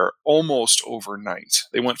Empire almost overnight.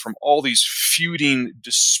 They went from all these feuding,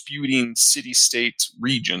 disputing city-state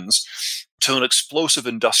regions to an explosive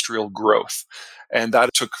industrial growth. And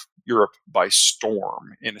that took Europe by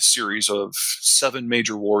storm in a series of 7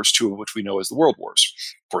 major wars, 2 of which we know as the World Wars.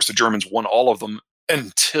 Of course, the Germans won all of them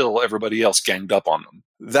until everybody else ganged up on them.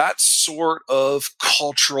 That sort of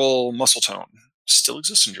cultural muscle tone still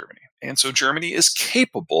exists in Germany. And so Germany is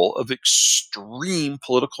capable of extreme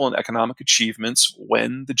political and economic achievements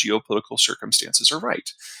when the geopolitical circumstances are right.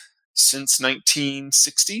 Since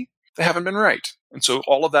 1960, they haven't been right. And so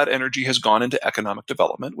all of that energy has gone into economic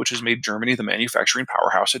development, which has made Germany the manufacturing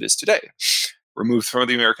powerhouse it is today. Remove some of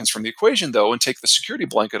the Americans from the equation, though, and take the security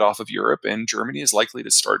blanket off of Europe, and Germany is likely to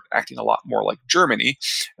start acting a lot more like Germany,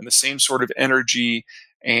 and the same sort of energy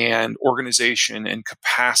and organization and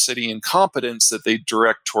capacity and competence that they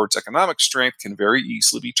direct towards economic strength can very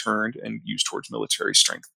easily be turned and used towards military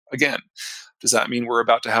strength. Again, does that mean we're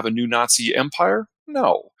about to have a new Nazi empire?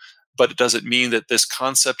 No. But does it mean that this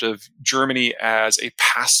concept of Germany as a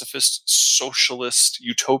pacifist, socialist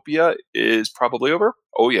utopia is probably over?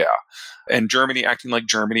 Oh, yeah. And Germany acting like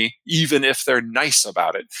Germany, even if they're nice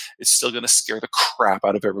about it, is still going to scare the crap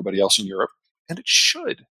out of everybody else in Europe. And it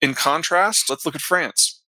should. In contrast, let's look at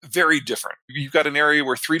France. Very different. You've got an area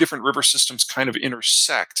where 3 different river systems kind of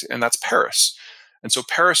intersect, and that's Paris. And so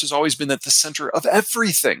Paris has always been at the center of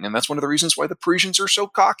everything. And that's one of the reasons why the Parisians are so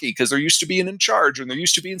cocky, because they're used to being in charge and they're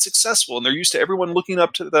used to being successful and they're used to everyone looking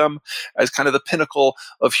up to them as kind of the pinnacle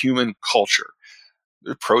of human culture.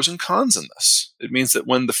 There are pros and cons in this. It means that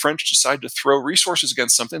when the French decide to throw resources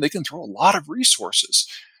against something, they can throw a lot of resources.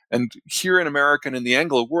 And here in America and in the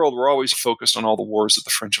Anglo world, we're always focused on all the wars that the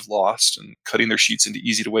French have lost and cutting their sheets into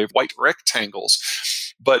easy-to-wave white rectangles.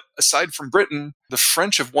 But aside from Britain, the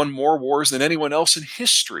French have won more wars than anyone else in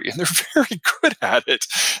history, and they're very good at it.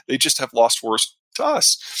 They just have lost wars to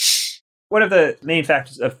us. One of the main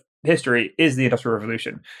factors of history is the Industrial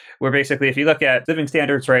Revolution, where basically, if you look at living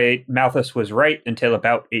standards, right, Malthus was right until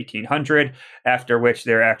about 1800, after which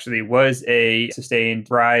there actually was a sustained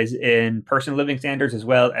rise in personal living standards as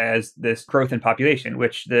well as this growth in population,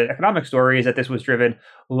 which the economic story is that this was driven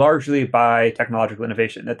largely by technological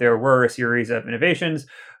innovation, that there were a series of innovations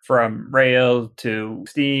from rail to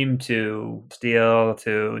steam to steel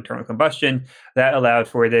to internal combustion that allowed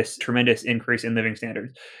for this tremendous increase in living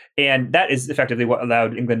standards. And that is effectively what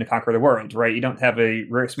allowed England to conquer the world, right? You don't have a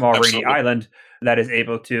small rainy island that is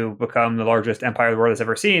able to become the largest empire the world has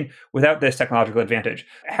ever seen without this technological advantage.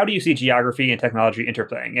 How do you see geography and technology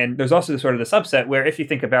interplaying? And there's also sort of the subset where if you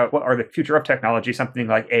think about what are the future of technology, something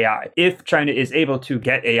like AI. If China is able to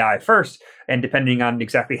get AI first, and depending on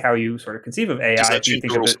exactly how you sort of conceive of AI, does that change the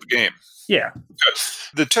rules of the game? Yeah. Okay.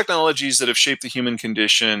 The technologies that have shaped the human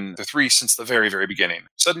condition, the three since the very, very beginning: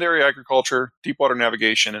 sedentary agriculture, deep water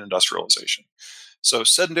navigation, and industrialization. So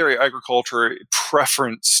sedentary agriculture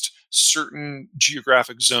preferenced certain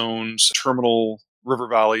geographic zones, terminal river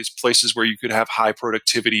valleys, places where you could have high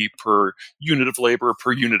productivity per unit of labor,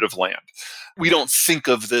 per unit of land. We don't think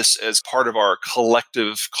of this as part of our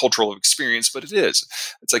collective cultural experience, but it is.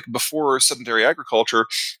 It's like before sedentary agriculture,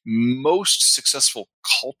 most successful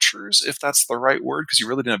cultures, if that's the right word, because you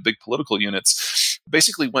really didn't have big political units,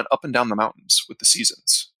 basically went up and down the mountains with the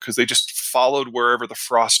seasons because they just followed wherever the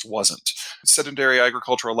frost wasn't. Sedentary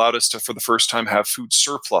agriculture allowed us to, for the first time, have food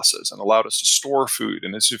surpluses and allowed us to store food.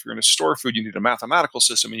 And as if you're going to store food, you need a mathematical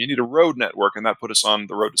system and you need a road network, and that put us on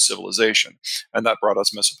the road to civilization. And that brought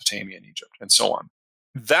us Mesopotamia and Egypt and so on.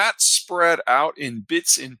 That spread out in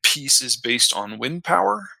bits and pieces based on wind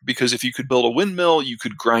power, because if you could build a windmill, you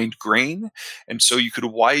could grind grain, and so you could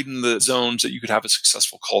widen the zones that you could have a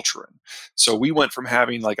successful culture in. So we went from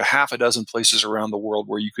having like a half a dozen places around the world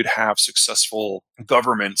where you could have successful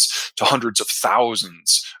governments to hundreds of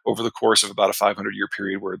thousands over the course of about a 500-year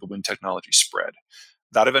period where the wind technology spread.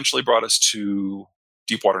 That eventually brought us to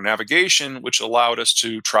deep water navigation, which allowed us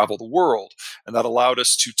to travel the world. And that allowed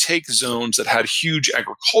us to take zones that had huge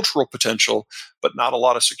agricultural potential, but not a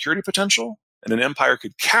lot of security potential. And an empire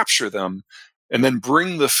could capture them and then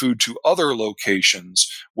bring the food to other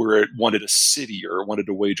locations where it wanted a city or it wanted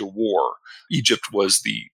to wage a war. Egypt was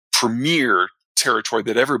the premier territory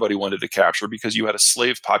that everybody wanted to capture because you had a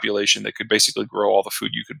slave population that could basically grow all the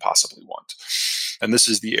food you could possibly want. And this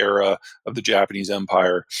is the era of the Japanese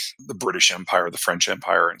Empire, the British Empire, the French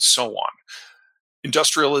Empire, and so on.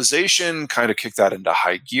 Industrialization kind of kicked that into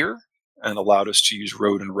high gear and allowed us to use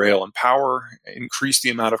road and rail and power, increase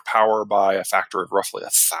the amount of power by a factor of roughly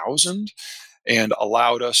 1,000, and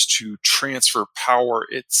allowed us to transfer power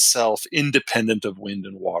itself independent of wind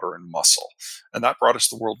and water and muscle. And that brought us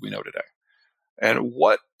the world we know today. And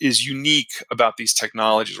what is unique about these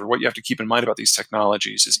technologies, or what you have to keep in mind about these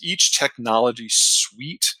technologies, is each technology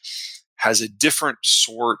suite has a different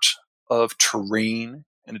sort of terrain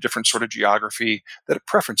and a different sort of geography that it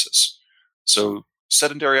preferences. So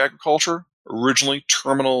sedentary agriculture, originally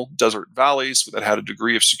terminal desert valleys that had a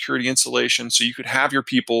degree of security insulation, so you could have your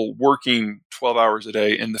people working 12 hours a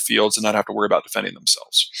day in the fields and not have to worry about defending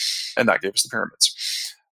themselves. And that gave us the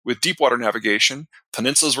pyramids. With deep water navigation,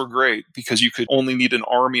 peninsulas were great because you could only need an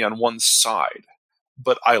army on one side,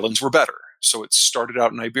 but islands were better. So it started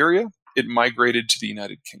out in Iberia, it migrated to the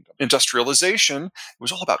United Kingdom. Industrialization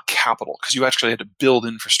was all about capital because you actually had to build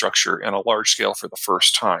infrastructure on a large scale for the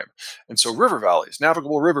first time. And so river valleys,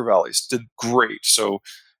 navigable river valleys, did great. So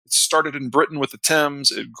it started in Britain with the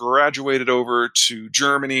Thames. It graduated over to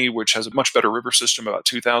Germany, which has a much better river system, about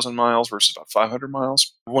 2,000 miles versus about 500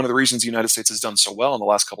 miles. One of the reasons the United States has done so well in the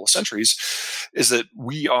last couple of centuries is that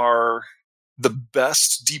we are the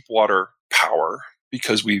best deep water power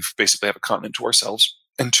because we've basically have a continent to ourselves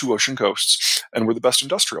and two ocean coasts, and we're the best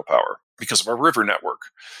industrial power because of our river network.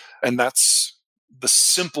 And that's the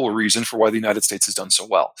simple reason for why the United States has done so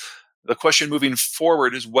well. The question moving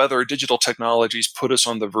forward is whether digital technologies put us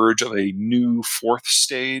on the verge of a new fourth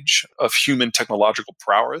stage of human technological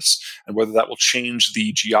prowess, and whether that will change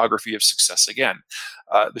the geography of success again.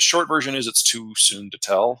 The short version is it's too soon to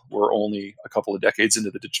tell. We're only a couple of decades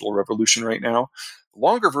into the digital revolution right now. The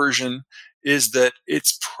longer version is that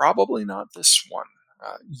it's probably not this one.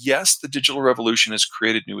 Yes, the digital revolution has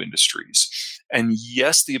created new industries. And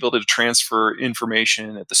yes, the ability to transfer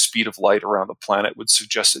information at the speed of light around the planet would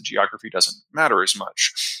suggest that geography doesn't matter as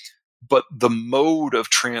much. But the mode of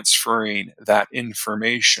transferring that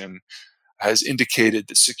information has indicated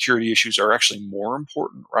that security issues are actually more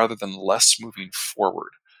important rather than less moving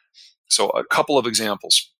forward. So a couple of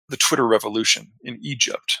examples. The Twitter revolution in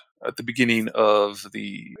Egypt at the beginning of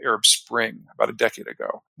the Arab Spring about a decade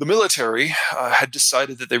ago. The military had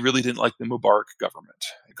decided that they really didn't like the Mubarak government.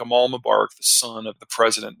 Gamal Mubarak, the son of the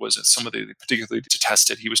president, was somebody they particularly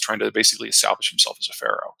detested. He was trying to basically establish himself as a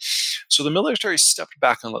pharaoh. So the military stepped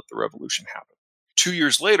back and let the revolution happen. 2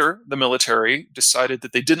 years later, the military decided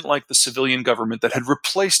that they didn't like the civilian government that had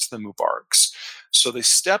replaced the Mubaraks. So they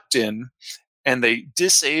stepped in and they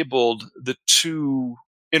disabled the two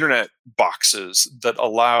internet boxes that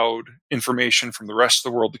allowed information from the rest of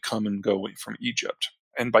the world to come and go from Egypt.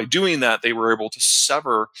 And by doing that, they were able to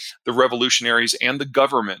sever the revolutionaries and the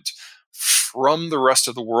government from the rest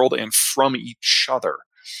of the world and from each other.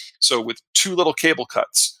 So with two little cable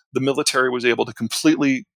cuts, the military was able to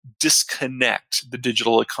completely disconnect the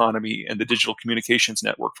digital economy and the digital communications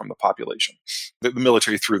network from the population. The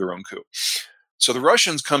military threw their own coup. So the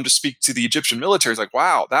Russians come to speak to the Egyptian military. It's like,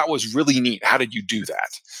 wow, that was really neat. How did you do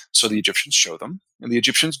that? So the Egyptians show them, and the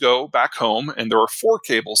Egyptians go back home, and there are 4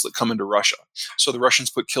 cables that come into Russia. So the Russians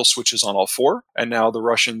put kill switches on all 4, and now the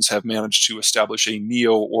Russians have managed to establish a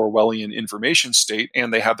neo-Orwellian information state,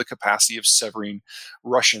 and they have the capacity of severing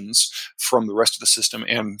Russians from the rest of the system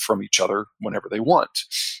and from each other whenever they want.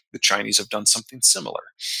 The Chinese have done something similar.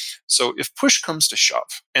 So if push comes to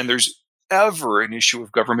shove, and there's ever an issue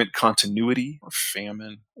of government continuity or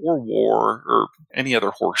famine or war or any other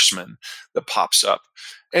horseman that pops up,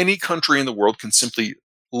 any country in the world can simply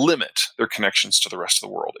limit their connections to the rest of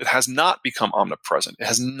the world. It has not become omnipresent. It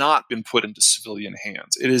has not been put into civilian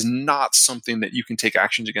hands. It is not something that you can take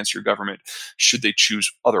actions against your government should they choose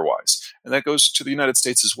otherwise. And that goes to the United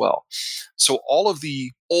States as well. So all of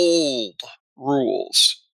the old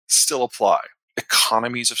rules still apply.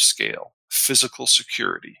 Economies of scale, physical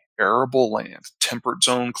security, arable land, temperate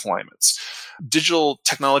zone climates. Digital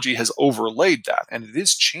technology has overlaid that, and it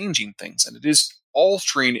is changing things, and it is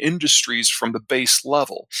altering industries from the base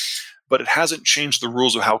level, but it hasn't changed the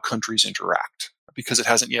rules of how countries interact because it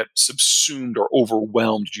hasn't yet subsumed or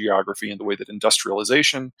overwhelmed geography in the way that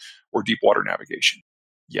industrialization or deep water navigation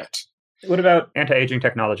yet. What about anti-aging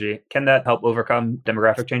technology? Can that help overcome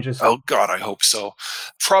demographic changes? Oh, God, I hope so.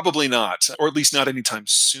 Probably not, or at least not anytime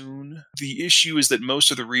soon. The issue is that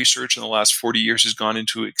most of the research in the last 40 years has gone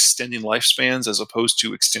into extending lifespans as opposed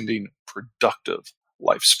to extending productive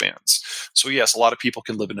lifespans. So yes, a lot of people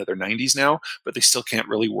can live into their 90s now, but they still can't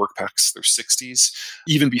really work past their 60s.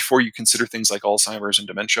 Even before you consider things like Alzheimer's and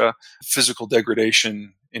dementia, physical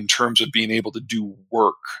degradation in terms of being able to do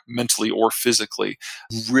work mentally or physically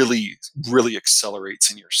really, really accelerates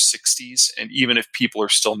in your 60s. And even if people are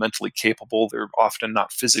still mentally capable, they're often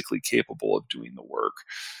not physically capable of doing the work.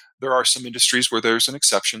 There are some industries where there's an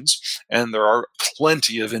exceptions, and there are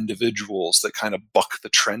plenty of individuals that kind of buck the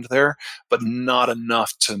trend there, but not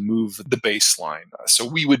enough to move the baseline. So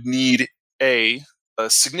we would need a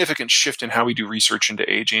significant shift in how we do research into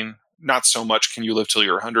aging. Not so much can you live till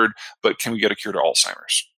you're 100, but can we get a cure to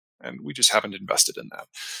Alzheimer's? And we just haven't invested in that.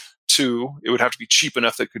 2, it would have to be cheap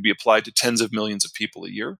enough that it could be applied to tens of millions of people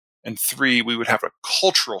a year. And 3, we would have a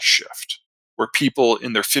cultural shift where people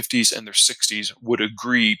in their 50s and their 60s would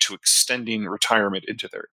agree to extending retirement into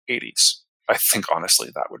their 80s. I think, honestly,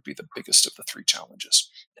 that would be the biggest of the 3 challenges.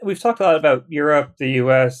 We've talked a lot about Europe, the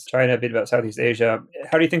US, China, a bit about Southeast Asia.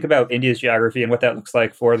 How do you think about India's geography and what that looks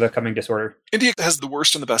like for the coming disorder? India has the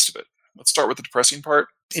worst and the best of it. Let's start with the depressing part.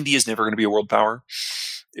 India is never going to be a world power.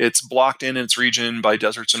 It's blocked in its region by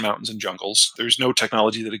deserts and mountains and jungles. There's no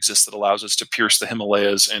technology that exists that allows us to pierce the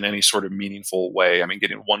Himalayas in any sort of meaningful way. I mean,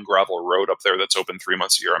 getting one gravel road up there that's open 3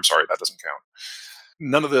 months a year, I'm sorry, that doesn't count.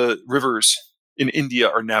 None of the rivers in India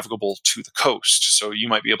are navigable to the coast. So you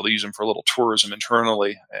might be able to use them for a little tourism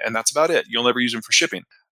internally, and that's about it. You'll never use them for shipping.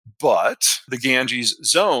 But the Ganges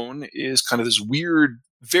zone is kind of this weird,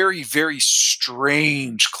 very, very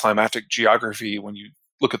strange climatic geography when you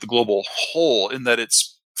look at the global whole, in that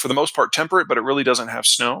it's, for the most part, temperate, but it really doesn't have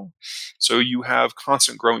snow. So you have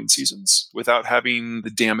constant growing seasons without having the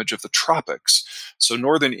damage of the tropics. So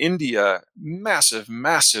northern India, massive,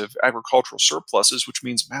 massive agricultural surpluses, which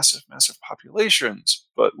means massive, massive populations.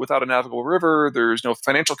 But without a navigable river, there's no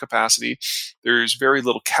financial capacity. There's very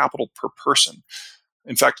little capital per person.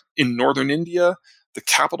 In fact, in northern India, the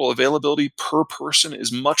capital availability per person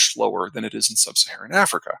is much lower than it is in sub-Saharan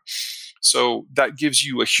Africa. So that gives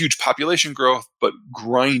you a huge population growth, but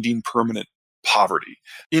grinding permanent poverty.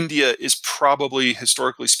 India is probably,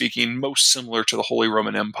 historically speaking, most similar to the Holy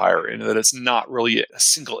Roman Empire in that it's not really a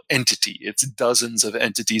single entity. It's dozens of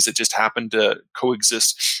entities that just happen to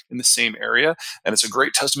coexist in the same area. And it's a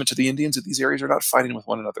great testament to the Indians that these areas are not fighting with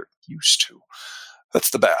one another. Used to.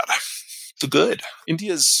 That's the bad. The good.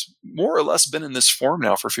 India's more or less been in this form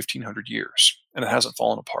now for 1,500 years, and it hasn't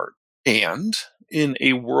fallen apart. And in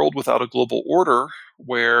a world without a global order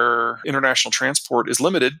where international transport is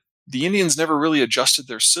limited, the Indians never really adjusted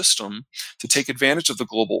their system to take advantage of the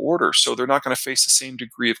global order. So they're not going to face the same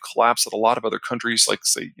degree of collapse that a lot of other countries, like,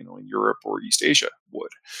 say, in Europe or East Asia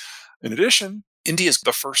would. In addition, India is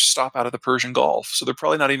the first stop out of the Persian Gulf. So they're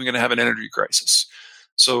probably not even going to have an energy crisis.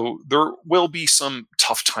 So there will be some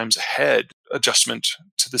tough times ahead. Adjustment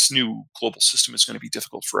to this new global system is going to be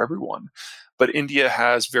difficult for everyone. But India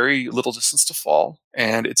has very little distance to fall,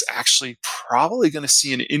 and it's actually probably going to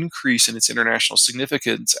see an increase in its international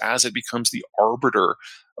significance as it becomes the arbiter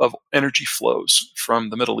of energy flows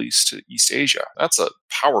from the Middle East to East Asia. That's a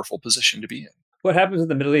powerful position to be in. What happens in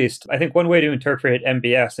the Middle East? I think one way to interpret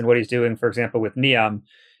MBS and what he's doing, for example, with NEOM,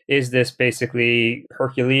 is this basically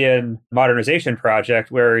Herculean modernization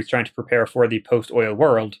project where he's trying to prepare for the post-oil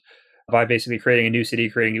world by basically creating a new city,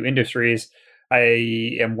 creating new industries.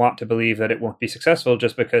 I want to believe that it won't be successful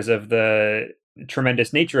just because of the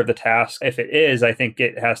tremendous nature of the task. If it is, I think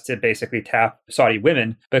it has to basically tap Saudi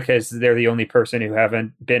women because they're the only person who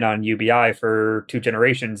haven't been on UBI for 2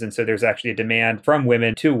 generations. And so there's actually a demand from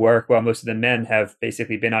women to work while most of the men have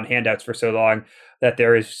basically been on handouts for so long that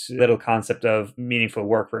there is little concept of meaningful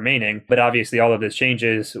work remaining. But obviously all of this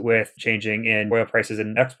changes with changing in oil prices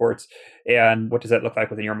and exports. And what does that look like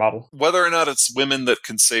within your model? Whether or not it's women that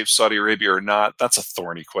can save Saudi Arabia or not, that's a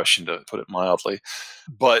thorny question, to put it mildly.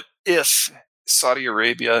 But if Saudi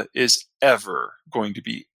Arabia is ever going to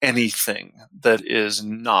be anything that is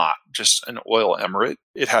not just an oil emirate,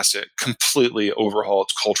 it has to completely overhaul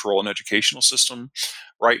its cultural and educational system.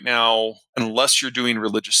 Right now, unless you're doing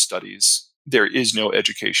religious studies, there is no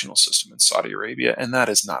educational system in Saudi Arabia, and that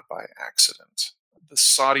is not by accident. The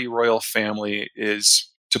Saudi royal family is,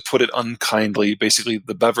 to put it unkindly, basically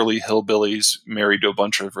the Beverly Hillbillies married to a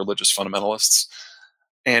bunch of religious fundamentalists.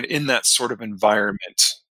 And in that sort of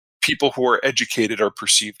environment, people who are educated are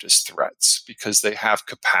perceived as threats because they have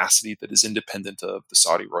capacity that is independent of the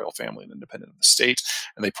Saudi royal family and independent of the state.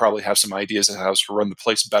 And they probably have some ideas of how to run the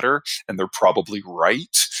place better. And they're probably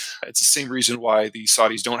right. It's the same reason why the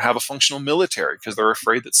Saudis don't have a functional military, because they're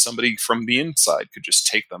afraid that somebody from the inside could just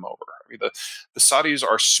take them over. I mean, the Saudis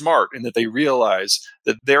are smart in that they realize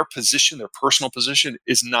that their position, their personal position,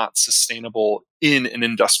 is not sustainable in an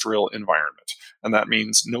industrial environment. And that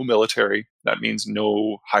means no military, that means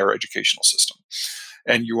no higher educational system.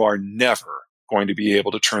 And you are never going to be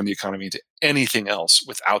able to turn the economy into anything else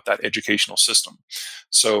without that educational system.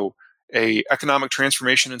 So a economic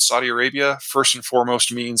transformation in Saudi Arabia, first and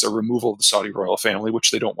foremost, means a removal of the Saudi royal family, which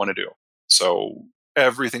they don't want to do. So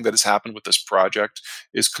everything that has happened with this project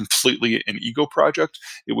is completely an ego project.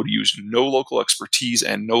 It would use no local expertise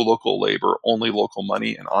and no local labor, only local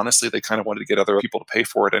money. And honestly, they kind of wanted to get other people to pay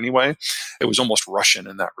for it anyway. It was almost Russian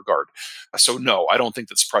in that regard. So no, I don't think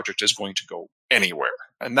this project is going to go anywhere.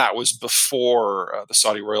 And that was before the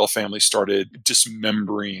Saudi royal family started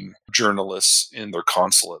dismembering journalists in their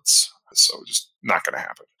consulates. So just not going to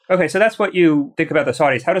happen. Okay, so that's what you think about the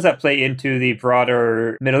Saudis. How does that play into the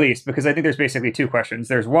broader Middle East? Because I think there's basically 2 questions.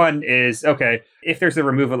 There's one is, okay, if there's the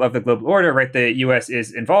removal of the global order, right, the U.S.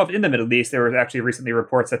 is involved in the Middle East. There was actually recently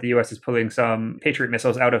reports that the U.S. is pulling some Patriot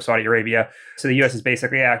missiles out of Saudi Arabia. So the U.S. is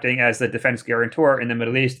basically acting as the defense guarantor in the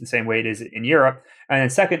Middle East, the same way it is in Europe. And then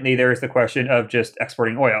secondly, there is the question of just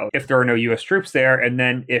exporting oil. If there are no U.S. troops there, and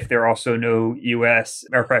then if there are also no U.S.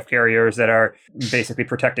 aircraft carriers that are basically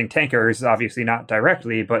protecting tankers, obviously not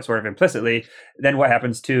directly, but sort of implicitly, then what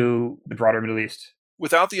happens to the broader Middle East?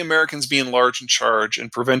 Without the Americans being large in charge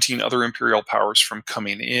and preventing other imperial powers from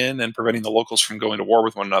coming in and preventing the locals from going to war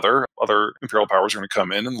with one another, other imperial powers are going to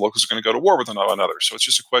come in and the locals are going to go to war with one another. So it's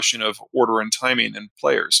just a question of order and timing and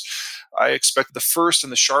players. I expect the first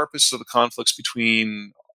and the sharpest of the conflicts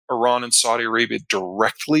between Iran and Saudi Arabia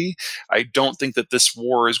directly. I don't think that this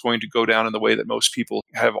war is going to go down in the way that most people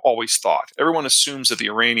have always thought. Everyone assumes that the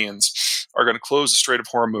Iranians are going to close the Strait of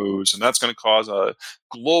Hormuz, and that's going to cause a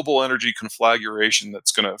global energy conflagration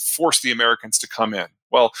that's going to force the Americans to come in.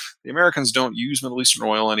 Well, the Americans don't use Middle Eastern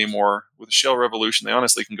oil anymore. With the shale revolution, they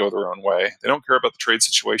honestly can go their own way. They don't care about the trade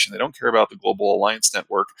situation. They don't care about the global alliance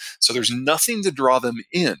network. So there's nothing to draw them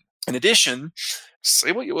in. In addition,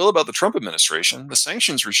 say what you will about the Trump administration, the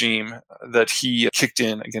sanctions regime that he kicked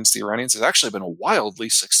in against the Iranians has actually been wildly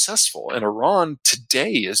successful. And Iran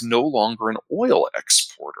today is no longer an oil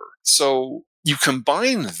exporter. So you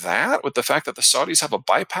combine that with the fact that the Saudis have a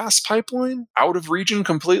bypass pipeline out of region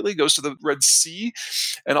completely, goes to the Red Sea,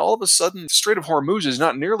 and all of a sudden, the Strait of Hormuz is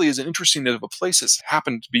not nearly as interesting of a place as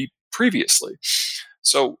happened to be previously.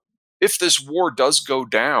 So if this war does go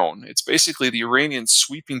down, it's basically the Iranians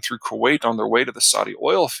sweeping through Kuwait on their way to the Saudi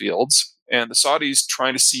oil fields, and the Saudis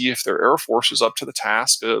trying to see if their air force is up to the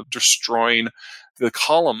task of destroying the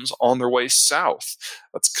columns on their way south.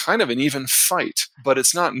 That's kind of an even fight, but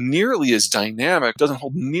it's not nearly as dynamic, doesn't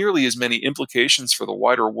hold nearly as many implications for the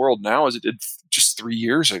wider world now as it did just 3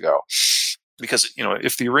 years ago. Because,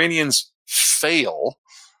 if the Iranians fail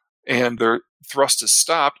and their thrust is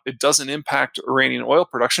stopped, it doesn't impact Iranian oil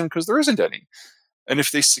production because there isn't any. And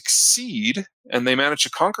if they succeed and they manage to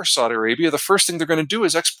conquer Saudi Arabia, the first thing they're going to do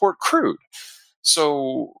is export crude.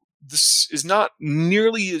 So this is not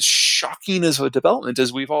nearly as shocking as a development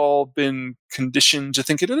as we've all been conditioned to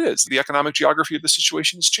think it is. The economic geography of the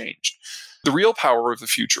situation has changed. The real power of the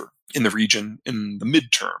future in the region in the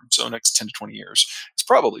midterm, so next 10 to 20 years, is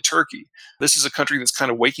probably Turkey. This is a country that's kind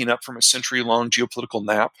of waking up from a century-long geopolitical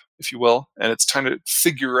nap, if you will, and it's trying to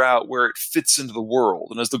figure out where it fits into the world.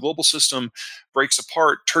 And as the global system breaks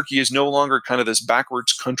apart, Turkey is no longer kind of this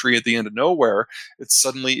backwards country at the end of nowhere. It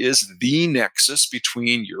suddenly is the nexus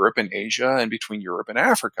between Europe and Asia and between Europe and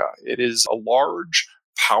Africa. It is a large,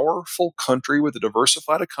 powerful country with a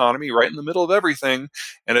diversified economy right in the middle of everything.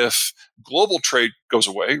 And if global trade goes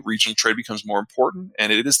away, regional trade becomes more important,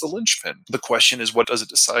 and it is the linchpin. The question is, what does it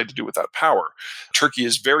decide to do with that power? Turkey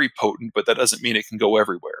is very potent, but that doesn't mean it can go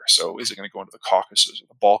everywhere. So is it going to go into the Caucasus or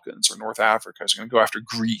the Balkans or North Africa? Is it going to go after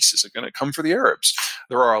Greece? Is it going to come for the Arabs?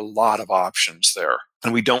 There are a lot of options there,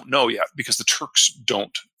 and we don't know yet because the Turks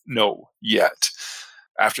don't know yet.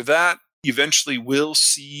 After that, eventually we'll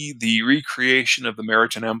see the recreation of the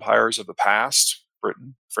maritime empires of the past,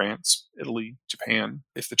 Britain, France, Italy, Japan.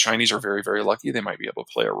 If the Chinese are very, very lucky, they might be able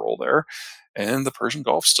to play a role there. And the Persian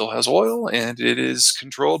Gulf still has oil, and it is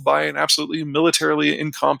controlled by an absolutely militarily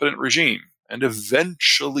incompetent regime. And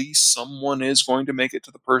eventually someone is going to make it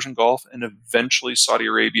to the Persian Gulf, and eventually Saudi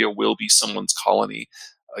Arabia will be someone's colony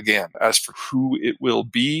again. As for who it will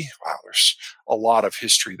be, wow, there's a lot of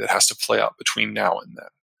history that has to play out between now and then.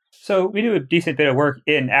 So we do a decent bit of work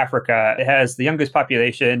in Africa. It has the youngest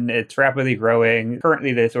population. It's rapidly growing.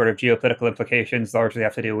 Currently, the sort of geopolitical implications largely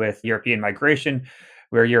have to do with European migration,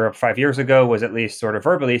 where Europe 5 years ago was at least sort of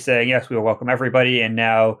verbally saying, yes, we will welcome everybody. And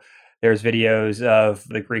now there's videos of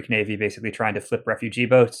the Greek Navy basically trying to flip refugee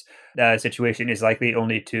boats. The situation is likely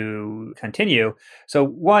only to continue. So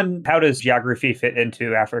one, how does geography fit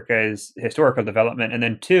into Africa's historical development? And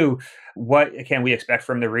then two, what can we expect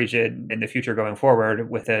from the region in the future going forward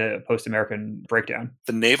with a post-American breakdown?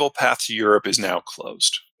 The naval path to Europe is now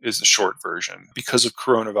closed, is the short version. Because of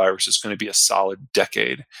coronavirus, it's going to be a solid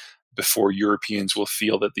decade before Europeans will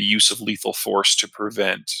feel that the use of lethal force to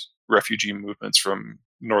prevent refugee movements from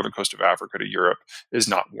northern coast of Africa to Europe is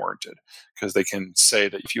not warranted, because they can say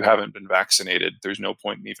that if you haven't been vaccinated, there's no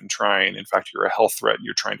point in even trying. In fact, you're a health threat.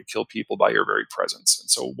 You're trying to kill people by your very presence.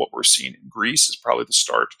 And so what we're seeing in Greece is probably the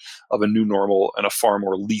start of a new normal and a far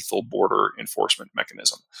more lethal border enforcement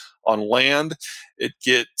mechanism. On land, it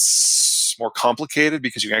gets more complicated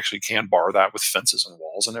because you actually can bar that with fences and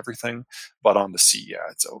walls and everything. But on the sea,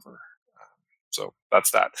 yeah, it's over. So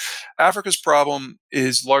that's that. Africa's problem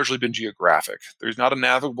is largely been geographic. There's not a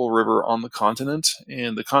navigable river on the continent,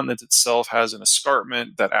 and the continent itself has an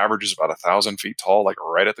escarpment that averages about 1,000 feet tall, like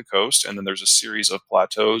right at the coast. And then there's a series of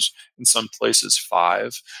plateaus, in some places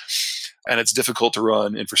 5. And it's difficult to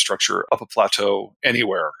run infrastructure up a plateau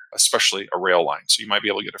anywhere, especially a rail line. So you might be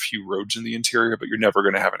able to get a few roads in the interior, but you're never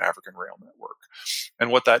going to have an African rail network.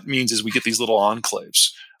 And what that means is we get these little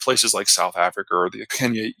enclaves, places like South Africa or the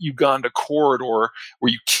Kenya-Uganda corridor,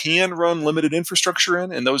 where you can run limited infrastructure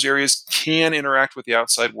in, and those areas can interact with the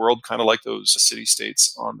outside world, kind of like those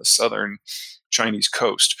city-states on the southern Chinese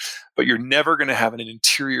coast. But you're never going to have an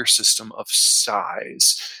interior system of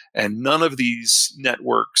size, and none of these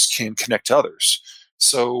networks can connect to others.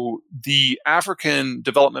 So the African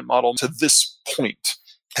development model to this point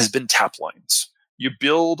has been tap lines. You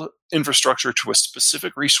build infrastructure to a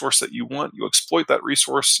specific resource that you want, you exploit that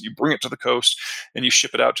resource, you bring it to the coast, and you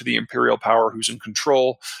ship it out to the imperial power who's in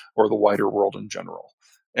control, or the wider world in general.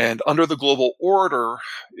 And under the global order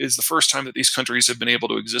is the first time that these countries have been able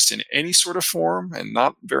to exist in any sort of form, and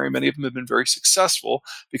not very many of them have been very successful,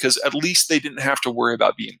 because at least they didn't have to worry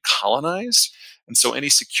about being colonized. And so any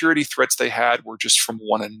security threats they had were just from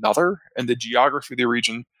one another, and the geography of the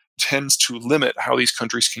region tends to limit how these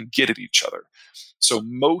countries can get at each other. So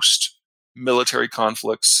most military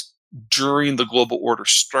conflicts during the global order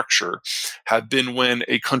structure have been when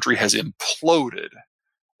a country has imploded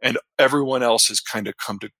and everyone else has kind of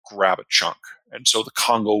come to grab a chunk. And so the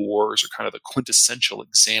Congo Wars are kind of the quintessential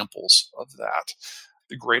examples of that.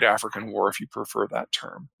 The Great African War, if you prefer that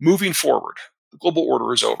term. Moving forward, the global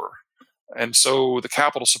order is over. And so the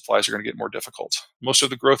capital supplies are going to get more difficult. Most of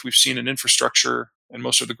the growth we've seen in infrastructure and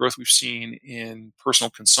most of the growth we've seen in personal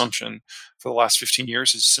consumption for the last 15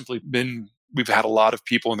 years has simply been, we've had a lot of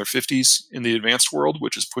people in their 50s in the advanced world,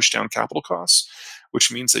 which has pushed down capital costs, which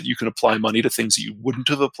means that you can apply money to things that you wouldn't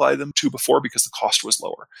have applied them to before because the cost was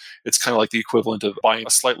lower. It's kind of like the equivalent of buying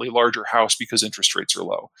a slightly larger house because interest rates are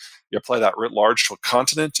low. You apply that writ large to a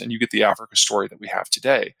continent and you get the Africa story that we have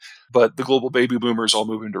today. But the global baby boomers all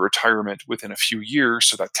move into retirement within a few years,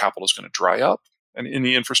 so that capital is going to dry up. And in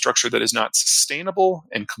the infrastructure that is not sustainable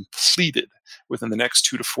and completed within the next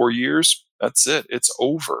 2 to 4 years, that's it. It's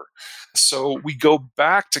over. So we go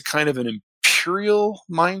back to kind of an imperial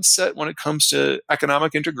mindset when it comes to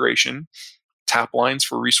economic integration, tap lines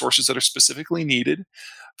for resources that are specifically needed,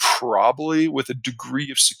 probably with a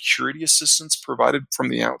degree of security assistance provided from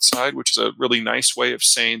the outside, which is a really nice way of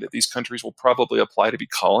saying that these countries will probably apply to be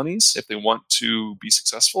colonies if they want to be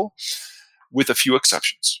successful, with a few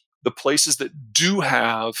exceptions. The places that do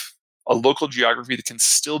have a local geography that can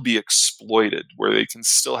still be exploited, where they can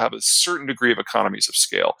still have a certain degree of economies of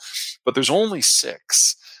scale. But there's only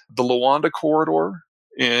 6. The Luanda corridor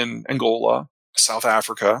in Angola, South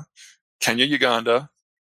Africa, Kenya, Uganda,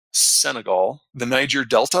 Senegal, the Niger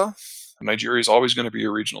Delta. Nigeria is always going to be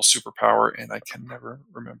a regional superpower, and I can never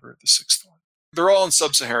remember the 6th one. They're all in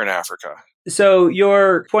sub-Saharan Africa. So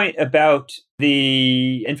your point about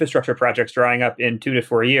the infrastructure projects drying up in 2 to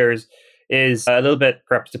 4 years is a little bit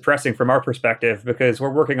perhaps depressing from our perspective because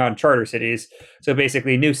we're working on charter cities. So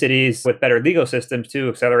basically new cities with better legal systems to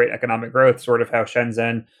accelerate economic growth, sort of how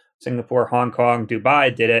Shenzhen, Singapore, Hong Kong,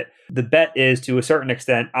 Dubai did it. The bet is to a certain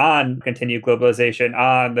extent on continued globalization,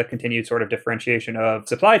 on the continued sort of differentiation of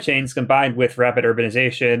supply chains combined with rapid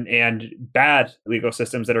urbanization and bad legal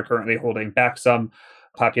systems that are currently holding back some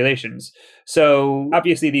populations. So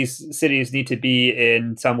obviously these cities need to be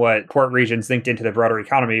in somewhat port regions linked into the broader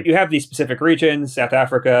economy. You have these specific regions, South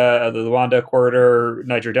Africa, the Luanda corridor,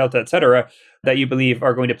 Niger Delta, et cetera, that you believe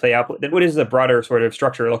are going to play out. Then what does the broader sort of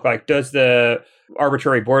structure look like? Does the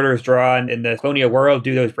arbitrary borders drawn in the colonial world,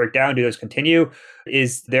 do those break down? Do those continue?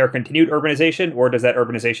 Is there continued urbanization, or does that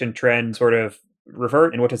urbanization trend sort of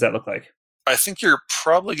revert? And what does that look like? I think you're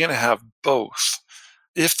probably going to have both.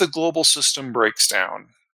 If the global system breaks down,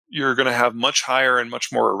 you're going to have much higher and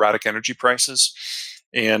much more erratic energy prices,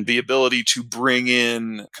 and the ability to bring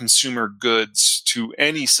in consumer goods to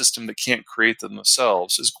any system that can't create them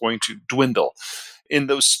themselves is going to dwindle. In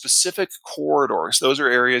those specific corridors, those are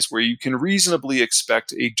areas where you can reasonably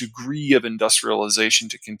expect a degree of industrialization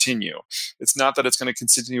to continue. It's not that it's going to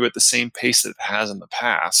continue at the same pace that it has in the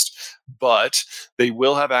past, but they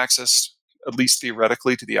will have access, at least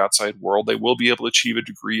theoretically, to the outside world. They will be able to achieve a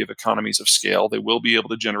degree of economies of scale. They will be able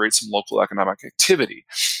to generate some local economic activity.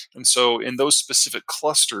 And so in those specific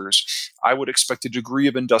clusters, I would expect a degree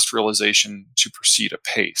of industrialization to proceed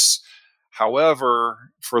apace.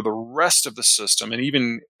 However, for the rest of the system, and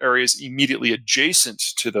even areas immediately adjacent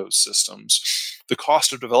to those systems, the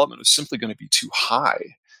cost of development is simply going to be too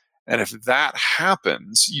high. And if that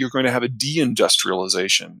happens, you're going to have a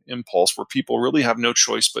deindustrialization impulse where people really have no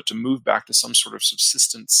choice but to move back to some sort of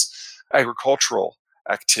subsistence agricultural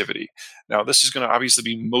activity. Now, this is going to obviously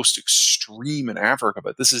be most extreme in Africa,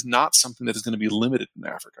 but this is not something that is going to be limited in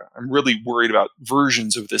Africa. I'm really worried about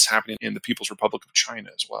versions of this happening in the People's Republic of China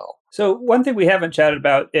as well. So one thing we haven't chatted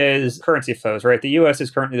about is currency flows, right? The US is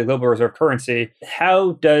currently the global reserve currency.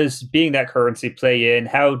 How does being that currency play in?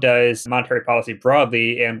 How does monetary policy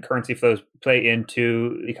broadly and currency flows play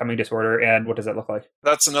into the coming disorder, and what does that look like?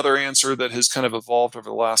 That's another answer that has kind of evolved over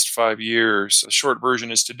the last 5 years. The short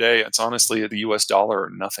version is today, it's honestly the US dollar or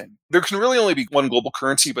nothing. There can really only be one global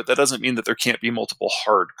currency, but that doesn't mean that there can't be multiple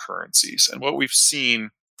hard currencies. And what we've seen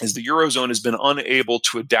is the Eurozone has been unable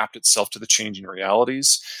to adapt itself to the changing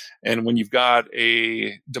realities. And when you've got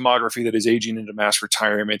a demography that is aging into mass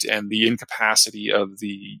retirement and the incapacity of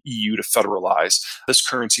the EU to federalize, this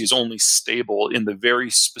currency is only stable in the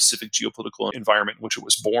very specific geopolitical environment in which it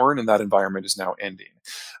was born, and that environment is now ending.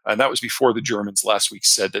 And that was before the Germans last week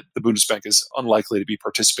said that the Bundesbank is unlikely to be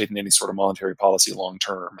participating in any sort of monetary policy long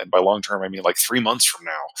term. And by long term, I mean like 3 months from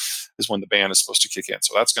now is when the ban is supposed to kick in.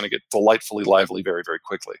 So that's going to get delightfully lively very, very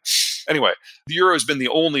quickly. Anyway, the euro has been the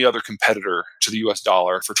only other competitor to the US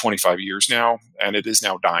dollar for 25 years now, and it is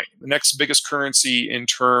now dying. The next biggest currency in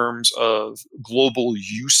terms of global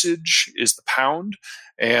usage is the pound.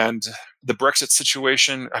 And the Brexit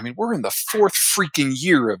situation, I mean, we're in the fourth freaking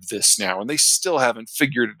year of this now, and they still haven't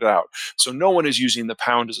figured it out. So no one is using the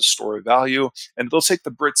pound as a store of value, and it'll take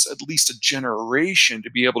the Brits at least a generation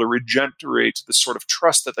to be able to regenerate the sort of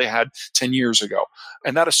trust that they had 10 years ago.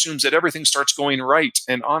 And that assumes that everything starts going right.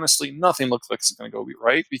 And honestly, nothing looks like it's going to go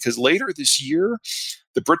right, because later this year,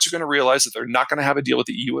 the Brits are going to realize that they're not going to have a deal with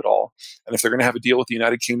the EU at all. And if they're going to have a deal with the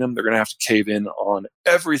United Kingdom, they're going to have to cave in on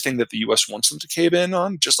everything that the US wants them to cave in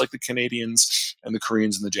on, just like the Canadians and the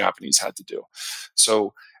Koreans and the Japanese had to do.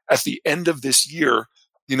 So at the end of this year,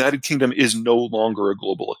 the United Kingdom is no longer a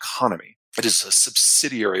global economy. It is a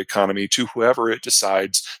subsidiary economy to whoever it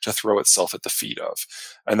decides to throw itself at the feet of.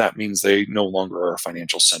 And that means they no longer are a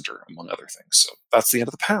financial center, among other things. So that's the end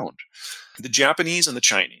of the pound. The Japanese and the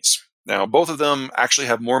Chinese. Now, both of them actually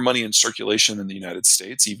have more money in circulation than the United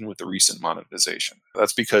States, even with the recent monetization.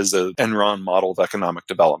 That's because of the Enron model of economic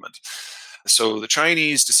development. So the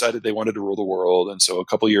Chinese decided they wanted to rule the world. And so a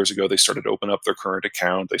couple of years ago, they started to open up their current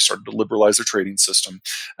account. They started to liberalize their trading system.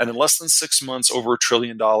 And in less than 6 months, over $1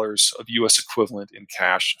 trillion of US equivalent in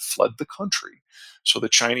cash fled the country. So the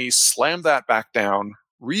Chinese slammed that back down,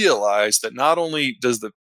 realized that not only does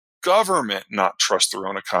the government not trust their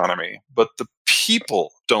own economy, but the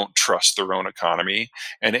people don't trust their own economy,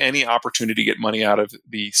 and any opportunity to get money out of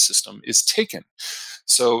the system is taken.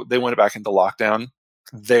 So they went back into lockdown.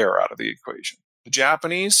 They're out of the equation. The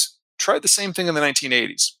Japanese tried the same thing in the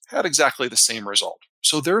 1980s, had exactly the same result.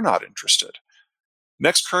 So they're not interested.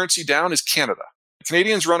 Next currency down is Canada. The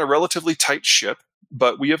Canadians run a relatively tight ship,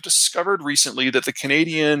 but we have discovered recently that the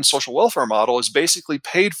Canadian social welfare model is basically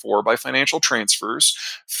paid for by financial transfers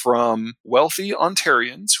from wealthy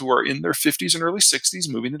Ontarians who are in their 50s and early 60s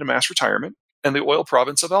moving into mass retirement and the oil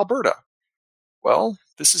province of Alberta. Well,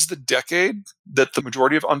 this is the decade that the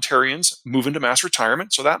majority of Ontarians move into mass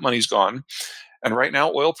retirement, so that money's gone. And right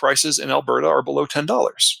now, oil prices in Alberta are below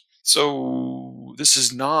 $10. So this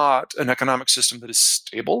is not an economic system that is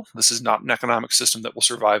stable. This is not an economic system that will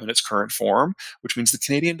survive in its current form, which means the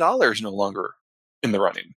Canadian dollar is no longer in the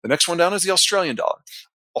running. The next one down is the Australian dollar.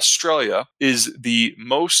 Australia is the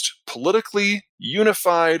most politically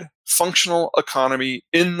unified, functional economy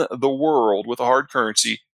in the world with a hard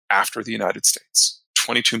currency after the United States.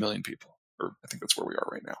 22 million people, or I think that's where we are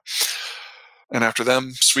right now. And after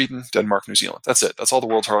them, Sweden, Denmark, New Zealand. That's it. That's all the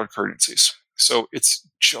world's hard currencies. So it's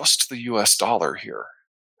just the US dollar here.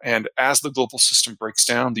 And as the global system breaks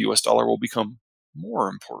down, the US dollar will become more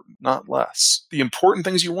important, not less. The important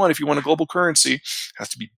things you want if you want a global currency has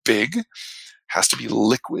to be big, has to be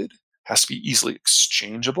liquid, has to be easily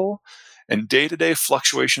exchangeable, and day-to-day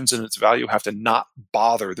fluctuations in its value have to not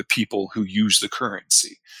bother the people who use the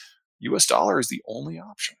currency. US dollar is the only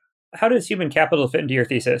option. How does human capital fit into your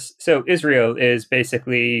thesis? So Israel is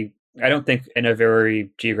basically, I don't think, in a very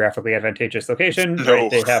geographically advantageous location. No.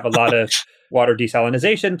 Right? They have a lot of water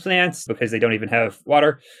desalination plants because they don't even have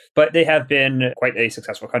water, but they have been quite a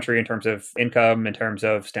successful country in terms of income, in terms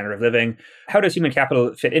of standard of living. How does human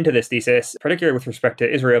capital fit into this thesis, particularly with respect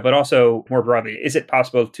to Israel, but also more broadly? Is it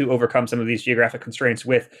possible to overcome some of these geographic constraints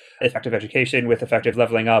with effective education, with effective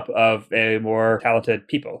leveling up of a more talented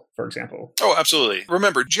people, for example? Oh, absolutely.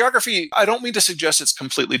 Remember, geography, I don't mean to suggest it's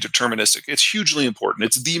completely deterministic. It's hugely important.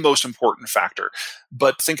 It's the most important factor.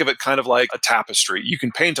 But think of it kind of like a tapestry. You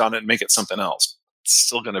can paint on it and make it something else. It's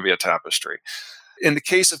still going to be a tapestry. In the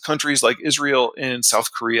case of countries like Israel and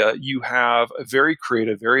South Korea, you have a very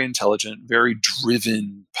creative, very intelligent, very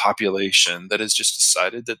driven population that has just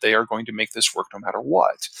decided that they are going to make this work no matter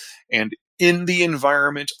what. And in the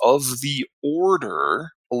environment of the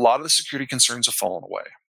order, a lot of the security concerns have fallen away.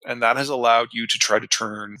 And that has allowed you to try to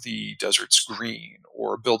turn the deserts green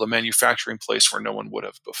or build a manufacturing place where no one would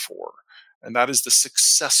have before. And that is the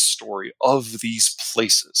success story of these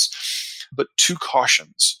places. But two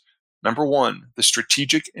cautions. Number one, the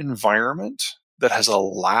strategic environment that has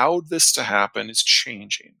allowed this to happen is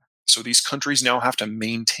changing. So these countries now have to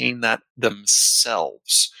maintain that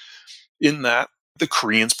themselves. In that, the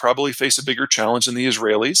Koreans probably face a bigger challenge than the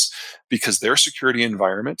Israelis because their security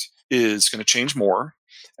environment is going to change more.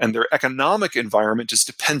 And their economic environment is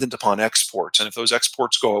dependent upon exports. And if those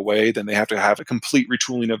exports go away, then they have to have a complete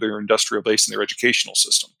retooling of their industrial base and their educational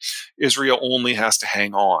system. Israel only has to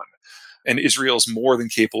hang on. And Israel is more than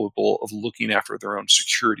capable of looking after their own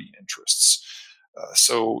security interests.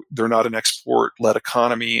 So they're not an export-led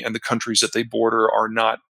economy, and the countries that they border are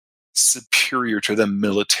not superior to them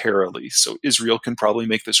militarily. So Israel can probably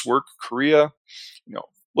make this work. Korea,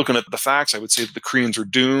 looking at the facts, I would say that the Koreans are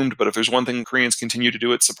doomed, but if there's one thing Koreans continue to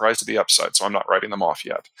do, it's surprise to the upside. So I'm not writing them off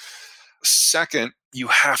yet. Second, you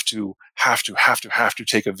have to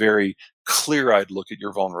take a very clear-eyed look at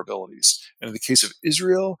your vulnerabilities. And in the case of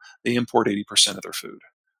Israel, they import 80% of their food.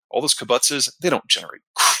 All those kibbutzes, they don't generate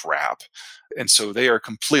crap. And so they are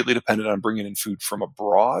completely dependent on bringing in food from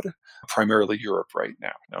abroad, primarily Europe right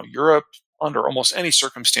now. Now, Europe, under almost any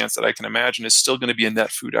circumstance that I can imagine, is still going to be a net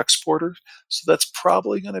food exporter. So that's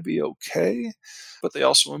probably going to be okay. But they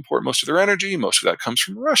also import most of their energy. Most of that comes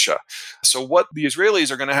from Russia. So what the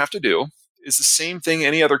Israelis are going to have to do is the same thing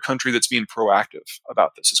any other country that's being proactive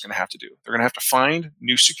about this is going to have to do. They're going to have to find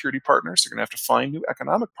new security partners. They're going to have to find new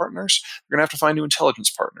economic partners. They're going to have to find new intelligence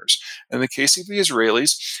partners. And in the case of the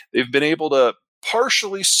Israelis, they've been able to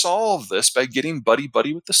partially solve this by getting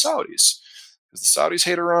buddy-buddy with the Saudis. Because the Saudis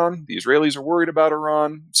hate Iran, the Israelis are worried about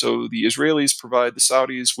Iran, so the Israelis provide the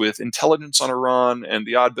Saudis with intelligence on Iran and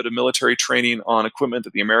the odd bit of military training on equipment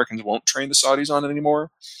that the Americans won't train the Saudis on anymore.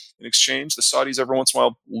 In exchange, the Saudis every once in a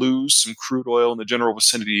while lose some crude oil in the general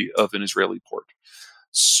vicinity of an Israeli port.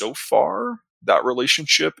 So far, that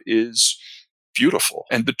relationship is beautiful.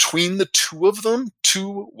 And between the two of them,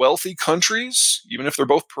 two wealthy countries, even if they're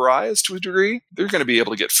both pariahs to a degree, they're going to be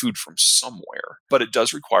able to get food from somewhere. But it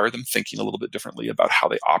does require them thinking a little bit differently about how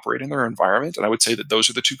they operate in their environment. And I would say that those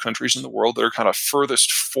are the two countries in the world that are kind of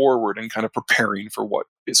furthest forward and kind of preparing for what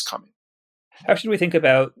is coming. How should we think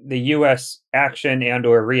about the U.S. action and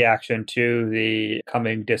or reaction to the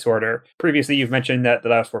coming disorder? Previously, you've mentioned that the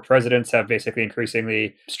last 4 presidents have basically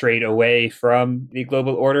increasingly strayed away from the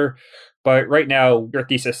global order. But right now, your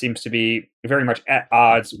thesis seems to be very much at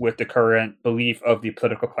odds with the current belief of the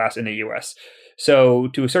political class in the U.S. So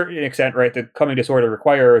to a certain extent, right, the coming disorder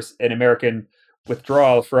requires an American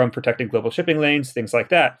withdrawal from protecting global shipping lanes, things like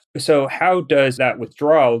that. So how does that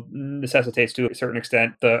withdrawal necessitates to a certain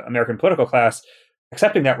extent the American political class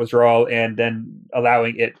accepting that withdrawal and then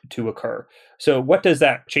allowing it to occur? So what does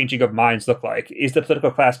that changing of minds look like? Is the political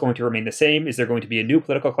class going to remain the same? Is there going to be a new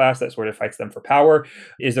political class that sort of fights them for power?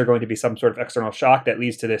 Is there going to be some sort of external shock that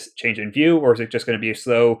leads to this change in view? Or is it just going to be a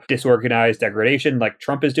slow, disorganized degradation like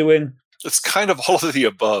Trump is doing? It's kind of all of the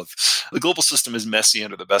above. The global system is messy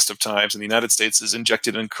under the best of times, and the United States has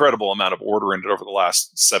injected an incredible amount of order into it over the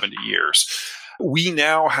last 70 years. We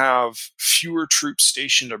now have fewer troops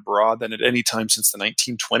stationed abroad than at any time since the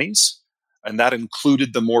 1920s. And that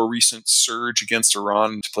included the more recent surge against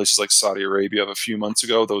Iran to places like Saudi Arabia of a few months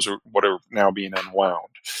ago. Those are what are now being unwound.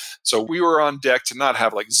 So we were on deck to not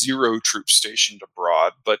have like 0 troops stationed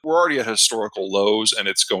abroad, but we're already at historical lows and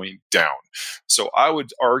it's going down. So I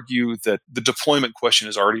would argue that the deployment question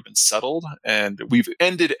has already been settled, and we've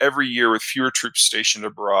ended every year with fewer troops stationed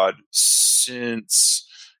abroad since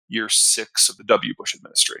year 6 of the W. Bush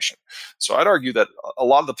administration. So I'd argue that a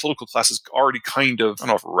lot of the political class has already kind of, I don't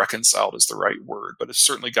know if reconciled is the right word, but it's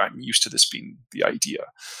certainly gotten used to this being the idea.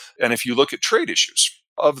 And if you look at trade issues,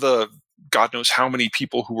 of the God knows how many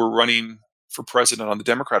people who were running for president on the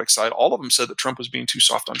Democratic side, all of them said that Trump was being too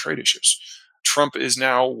soft on trade issues. Trump is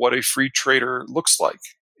now what a free trader looks like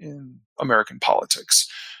in American politics.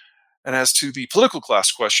 And as to the political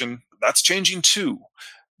class question, that's changing too.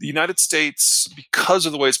 The United States, because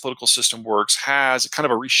of the way its political system works, has a kind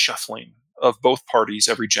of a reshuffling of both parties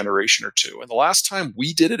every generation or two. And the last time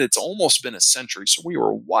we did it, it's almost been a century. So we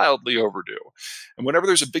were wildly overdue. And whenever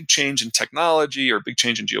there's a big change in technology or a big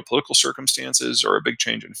change in geopolitical circumstances or a big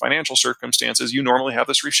change in financial circumstances, you normally have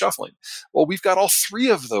this reshuffling. Well, we've got all 3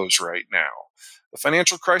 of those right now. The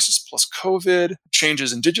financial crisis plus COVID,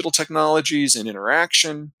 changes in digital technologies and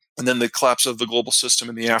interaction, and then the collapse of the global system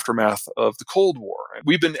in the aftermath of the Cold War. And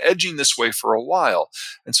we've been edging this way for a while.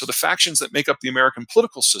 And so the factions that make up the American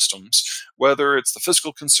political systems, whether it's the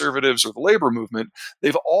fiscal conservatives or the labor movement,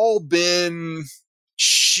 they've all been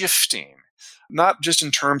shifting, not just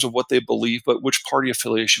in terms of what they believe, but which party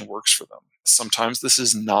affiliation works for them. Sometimes this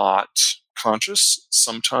is not conscious.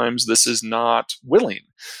 Sometimes this is not willing.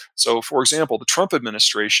 So, for example, the Trump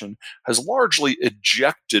administration has largely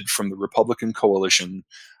ejected from the Republican coalition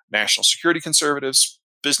national security conservatives,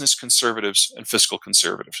 business conservatives, and fiscal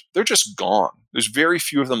conservatives. They're just gone. There's very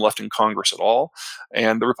few of them left in Congress at all.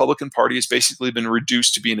 And the Republican Party has basically been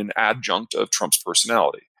reduced to being an adjunct of Trump's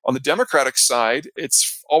personality. On the Democratic side,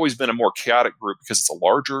 it's always been a more chaotic group because it's a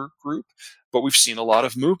larger group, but we've seen a lot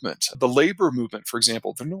of movement. The labor movement, for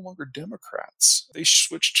example, they're no longer Democrats. They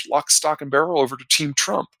switched lock, stock, and barrel over to Team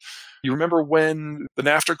Trump. You remember when the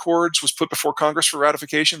NAFTA Accords was put before Congress for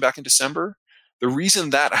ratification back in December? The reason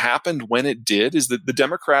that happened when it did is that the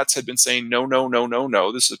Democrats had been saying, no, no, no, no,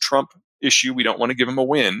 no, this is a Trump issue. We don't want to give him a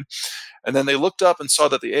win. And then they looked up and saw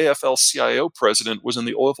that the AFL-CIO president was in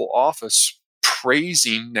the Oval Office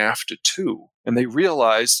praising NAFTA too. And they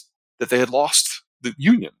realized that they had lost the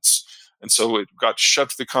unions. And so it got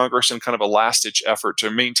shoved through Congress in kind of a last-ditch effort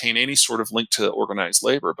to maintain any sort of link to organized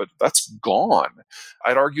labor, but that's gone.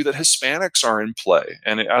 I'd argue that Hispanics are in play,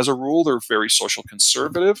 and as a rule, they're very social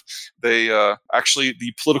conservative. They actually,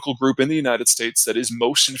 the political group in the United States that is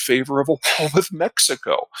most in favor of a wall with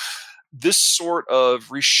Mexico. This sort of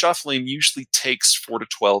reshuffling usually takes 4 to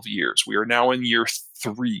 12 years. We are now in year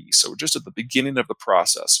 3, so just at the beginning of the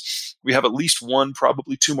process. We have at least 1,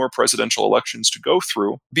 probably 2 more presidential elections to go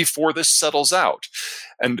through before this settles out.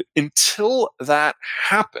 And until that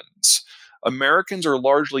happens, Americans are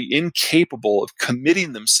largely incapable of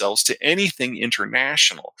committing themselves to anything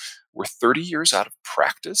international. We're 30 years out of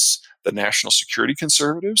practice. The national security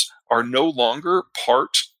conservatives are no longer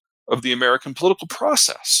part of the American political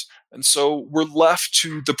process. And so we're left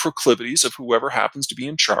to the proclivities of whoever happens to be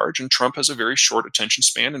in charge, and Trump has a very short attention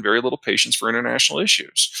span and very little patience for international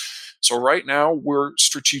issues. So right now we're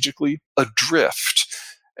strategically adrift,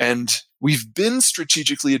 and we've been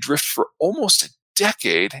strategically adrift for almost a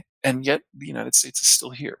decade, and yet the United States is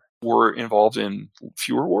still here. We're involved in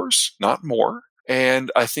fewer wars, not more,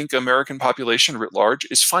 and I think American population writ large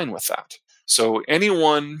is fine with that. So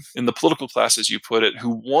anyone in the political class, as you put it, who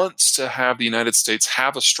wants to have the United States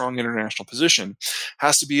have a strong international position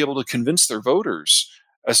has to be able to convince their voters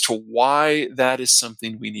as to why that is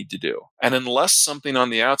something we need to do. And unless something on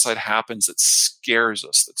the outside happens that scares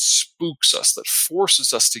us, that spooks us, that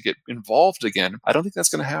forces us to get involved again, I don't think that's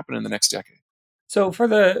going to happen in the next decade. So for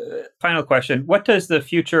the final question, what does the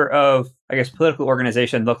future of, political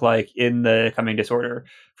organization look like in the coming disorder?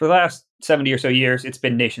 For the last 70 or so years, it's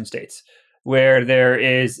been nation states, where there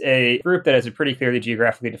is a group that has a pretty clearly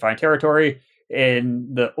geographically defined territory. In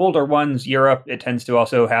the older ones, Europe, it tends to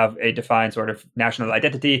also have a defined sort of national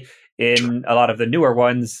identity. In a lot of the newer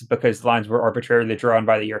ones, because the lines were arbitrarily drawn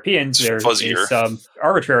by the Europeans, there is some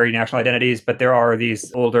arbitrary national identities, but there are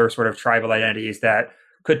these older sort of tribal identities that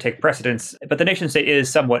could take precedence. But the nation state is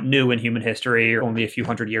somewhat new in human history, only a few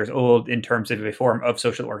hundred years old in terms of a form of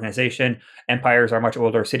social organization. Empires are much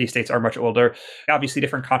older, city-states are much older. Obviously,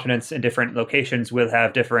 different continents and different locations will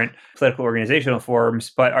have different political organizational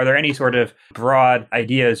forms, but are there any sort of broad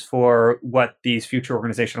ideas for what these future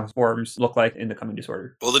organizational forms look like in the coming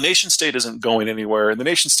disorder? Well, the nation state isn't going anywhere. And the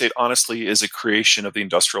nation state, honestly, is a creation of the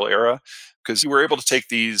industrial era, because we were able to take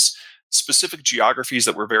these specific geographies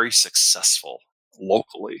that were very successful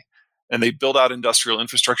locally, and they build out industrial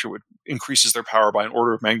infrastructure, which increases their power by an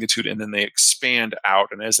order of magnitude, and then they expand out.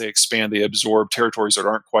 And as they expand, they absorb territories that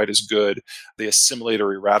aren't quite as good. They assimilate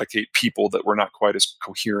or eradicate people that were not quite as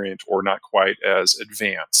coherent or not quite as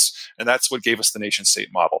advanced. And that's what gave us the nation-state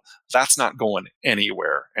model. That's not going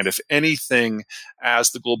anywhere. And if anything,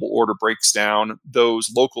 as the global order breaks down,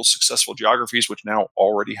 those local successful geographies, which now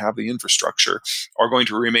already have the infrastructure, are going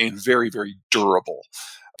to remain very, very durable.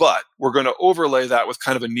 But we're going to overlay that with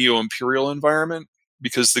kind of a neo-imperial environment,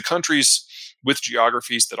 because the countries with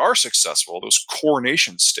geographies that are successful, those core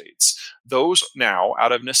nation states, those now,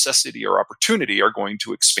 out of necessity or opportunity, are going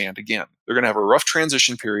to expand again. They're going to have a rough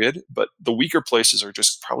transition period, but the weaker places are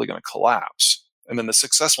just probably going to collapse. And then the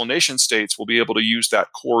successful nation states will be able to use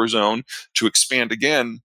that core zone to expand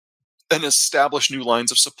again and establish new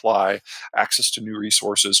lines of supply, access to new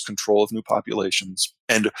resources, control of new populations.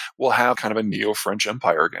 And we'll have kind of a neo-French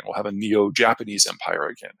empire again. We'll have a neo-Japanese empire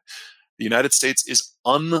again. The United States is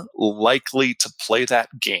unlikely to play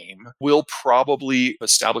that game. We'll probably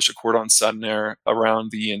establish a cordon sanitaire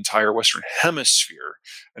around the entire Western Hemisphere.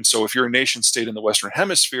 And so if you're a nation state in the Western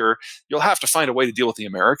Hemisphere, you'll have to find a way to deal with the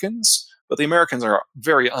Americans. But the Americans are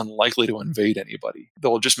very unlikely to invade anybody.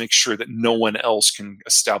 They'll just make sure that no one else can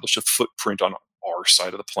establish a footprint on our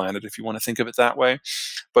side of the planet, if you want to think of it that way.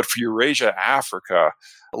 But for Eurasia, Africa,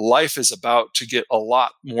 life is about to get a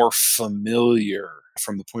lot more familiar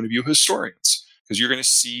from the point of view of historians, because you're going to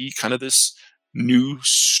see kind of this new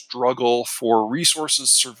struggle for resources,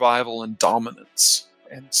 survival, and dominance.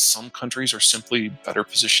 And some countries are simply better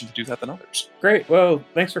positioned to do that than others. Great. Well,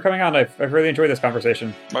 thanks for coming on. I've really enjoyed this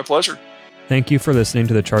conversation. My pleasure. Thank you for listening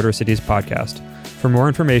to the Charter Cities podcast. For more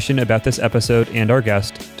information about this episode and our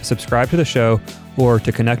guest, to subscribe to the show, or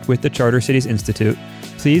to connect with the Charter Cities Institute,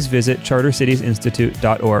 please visit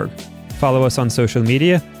chartercitiesinstitute.org. Follow us on social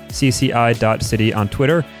media, cci.city on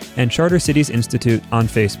Twitter, and Charter Cities Institute on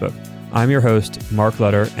Facebook. I'm your host, Mark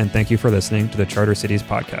Lutter, and thank you for listening to the Charter Cities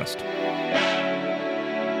podcast.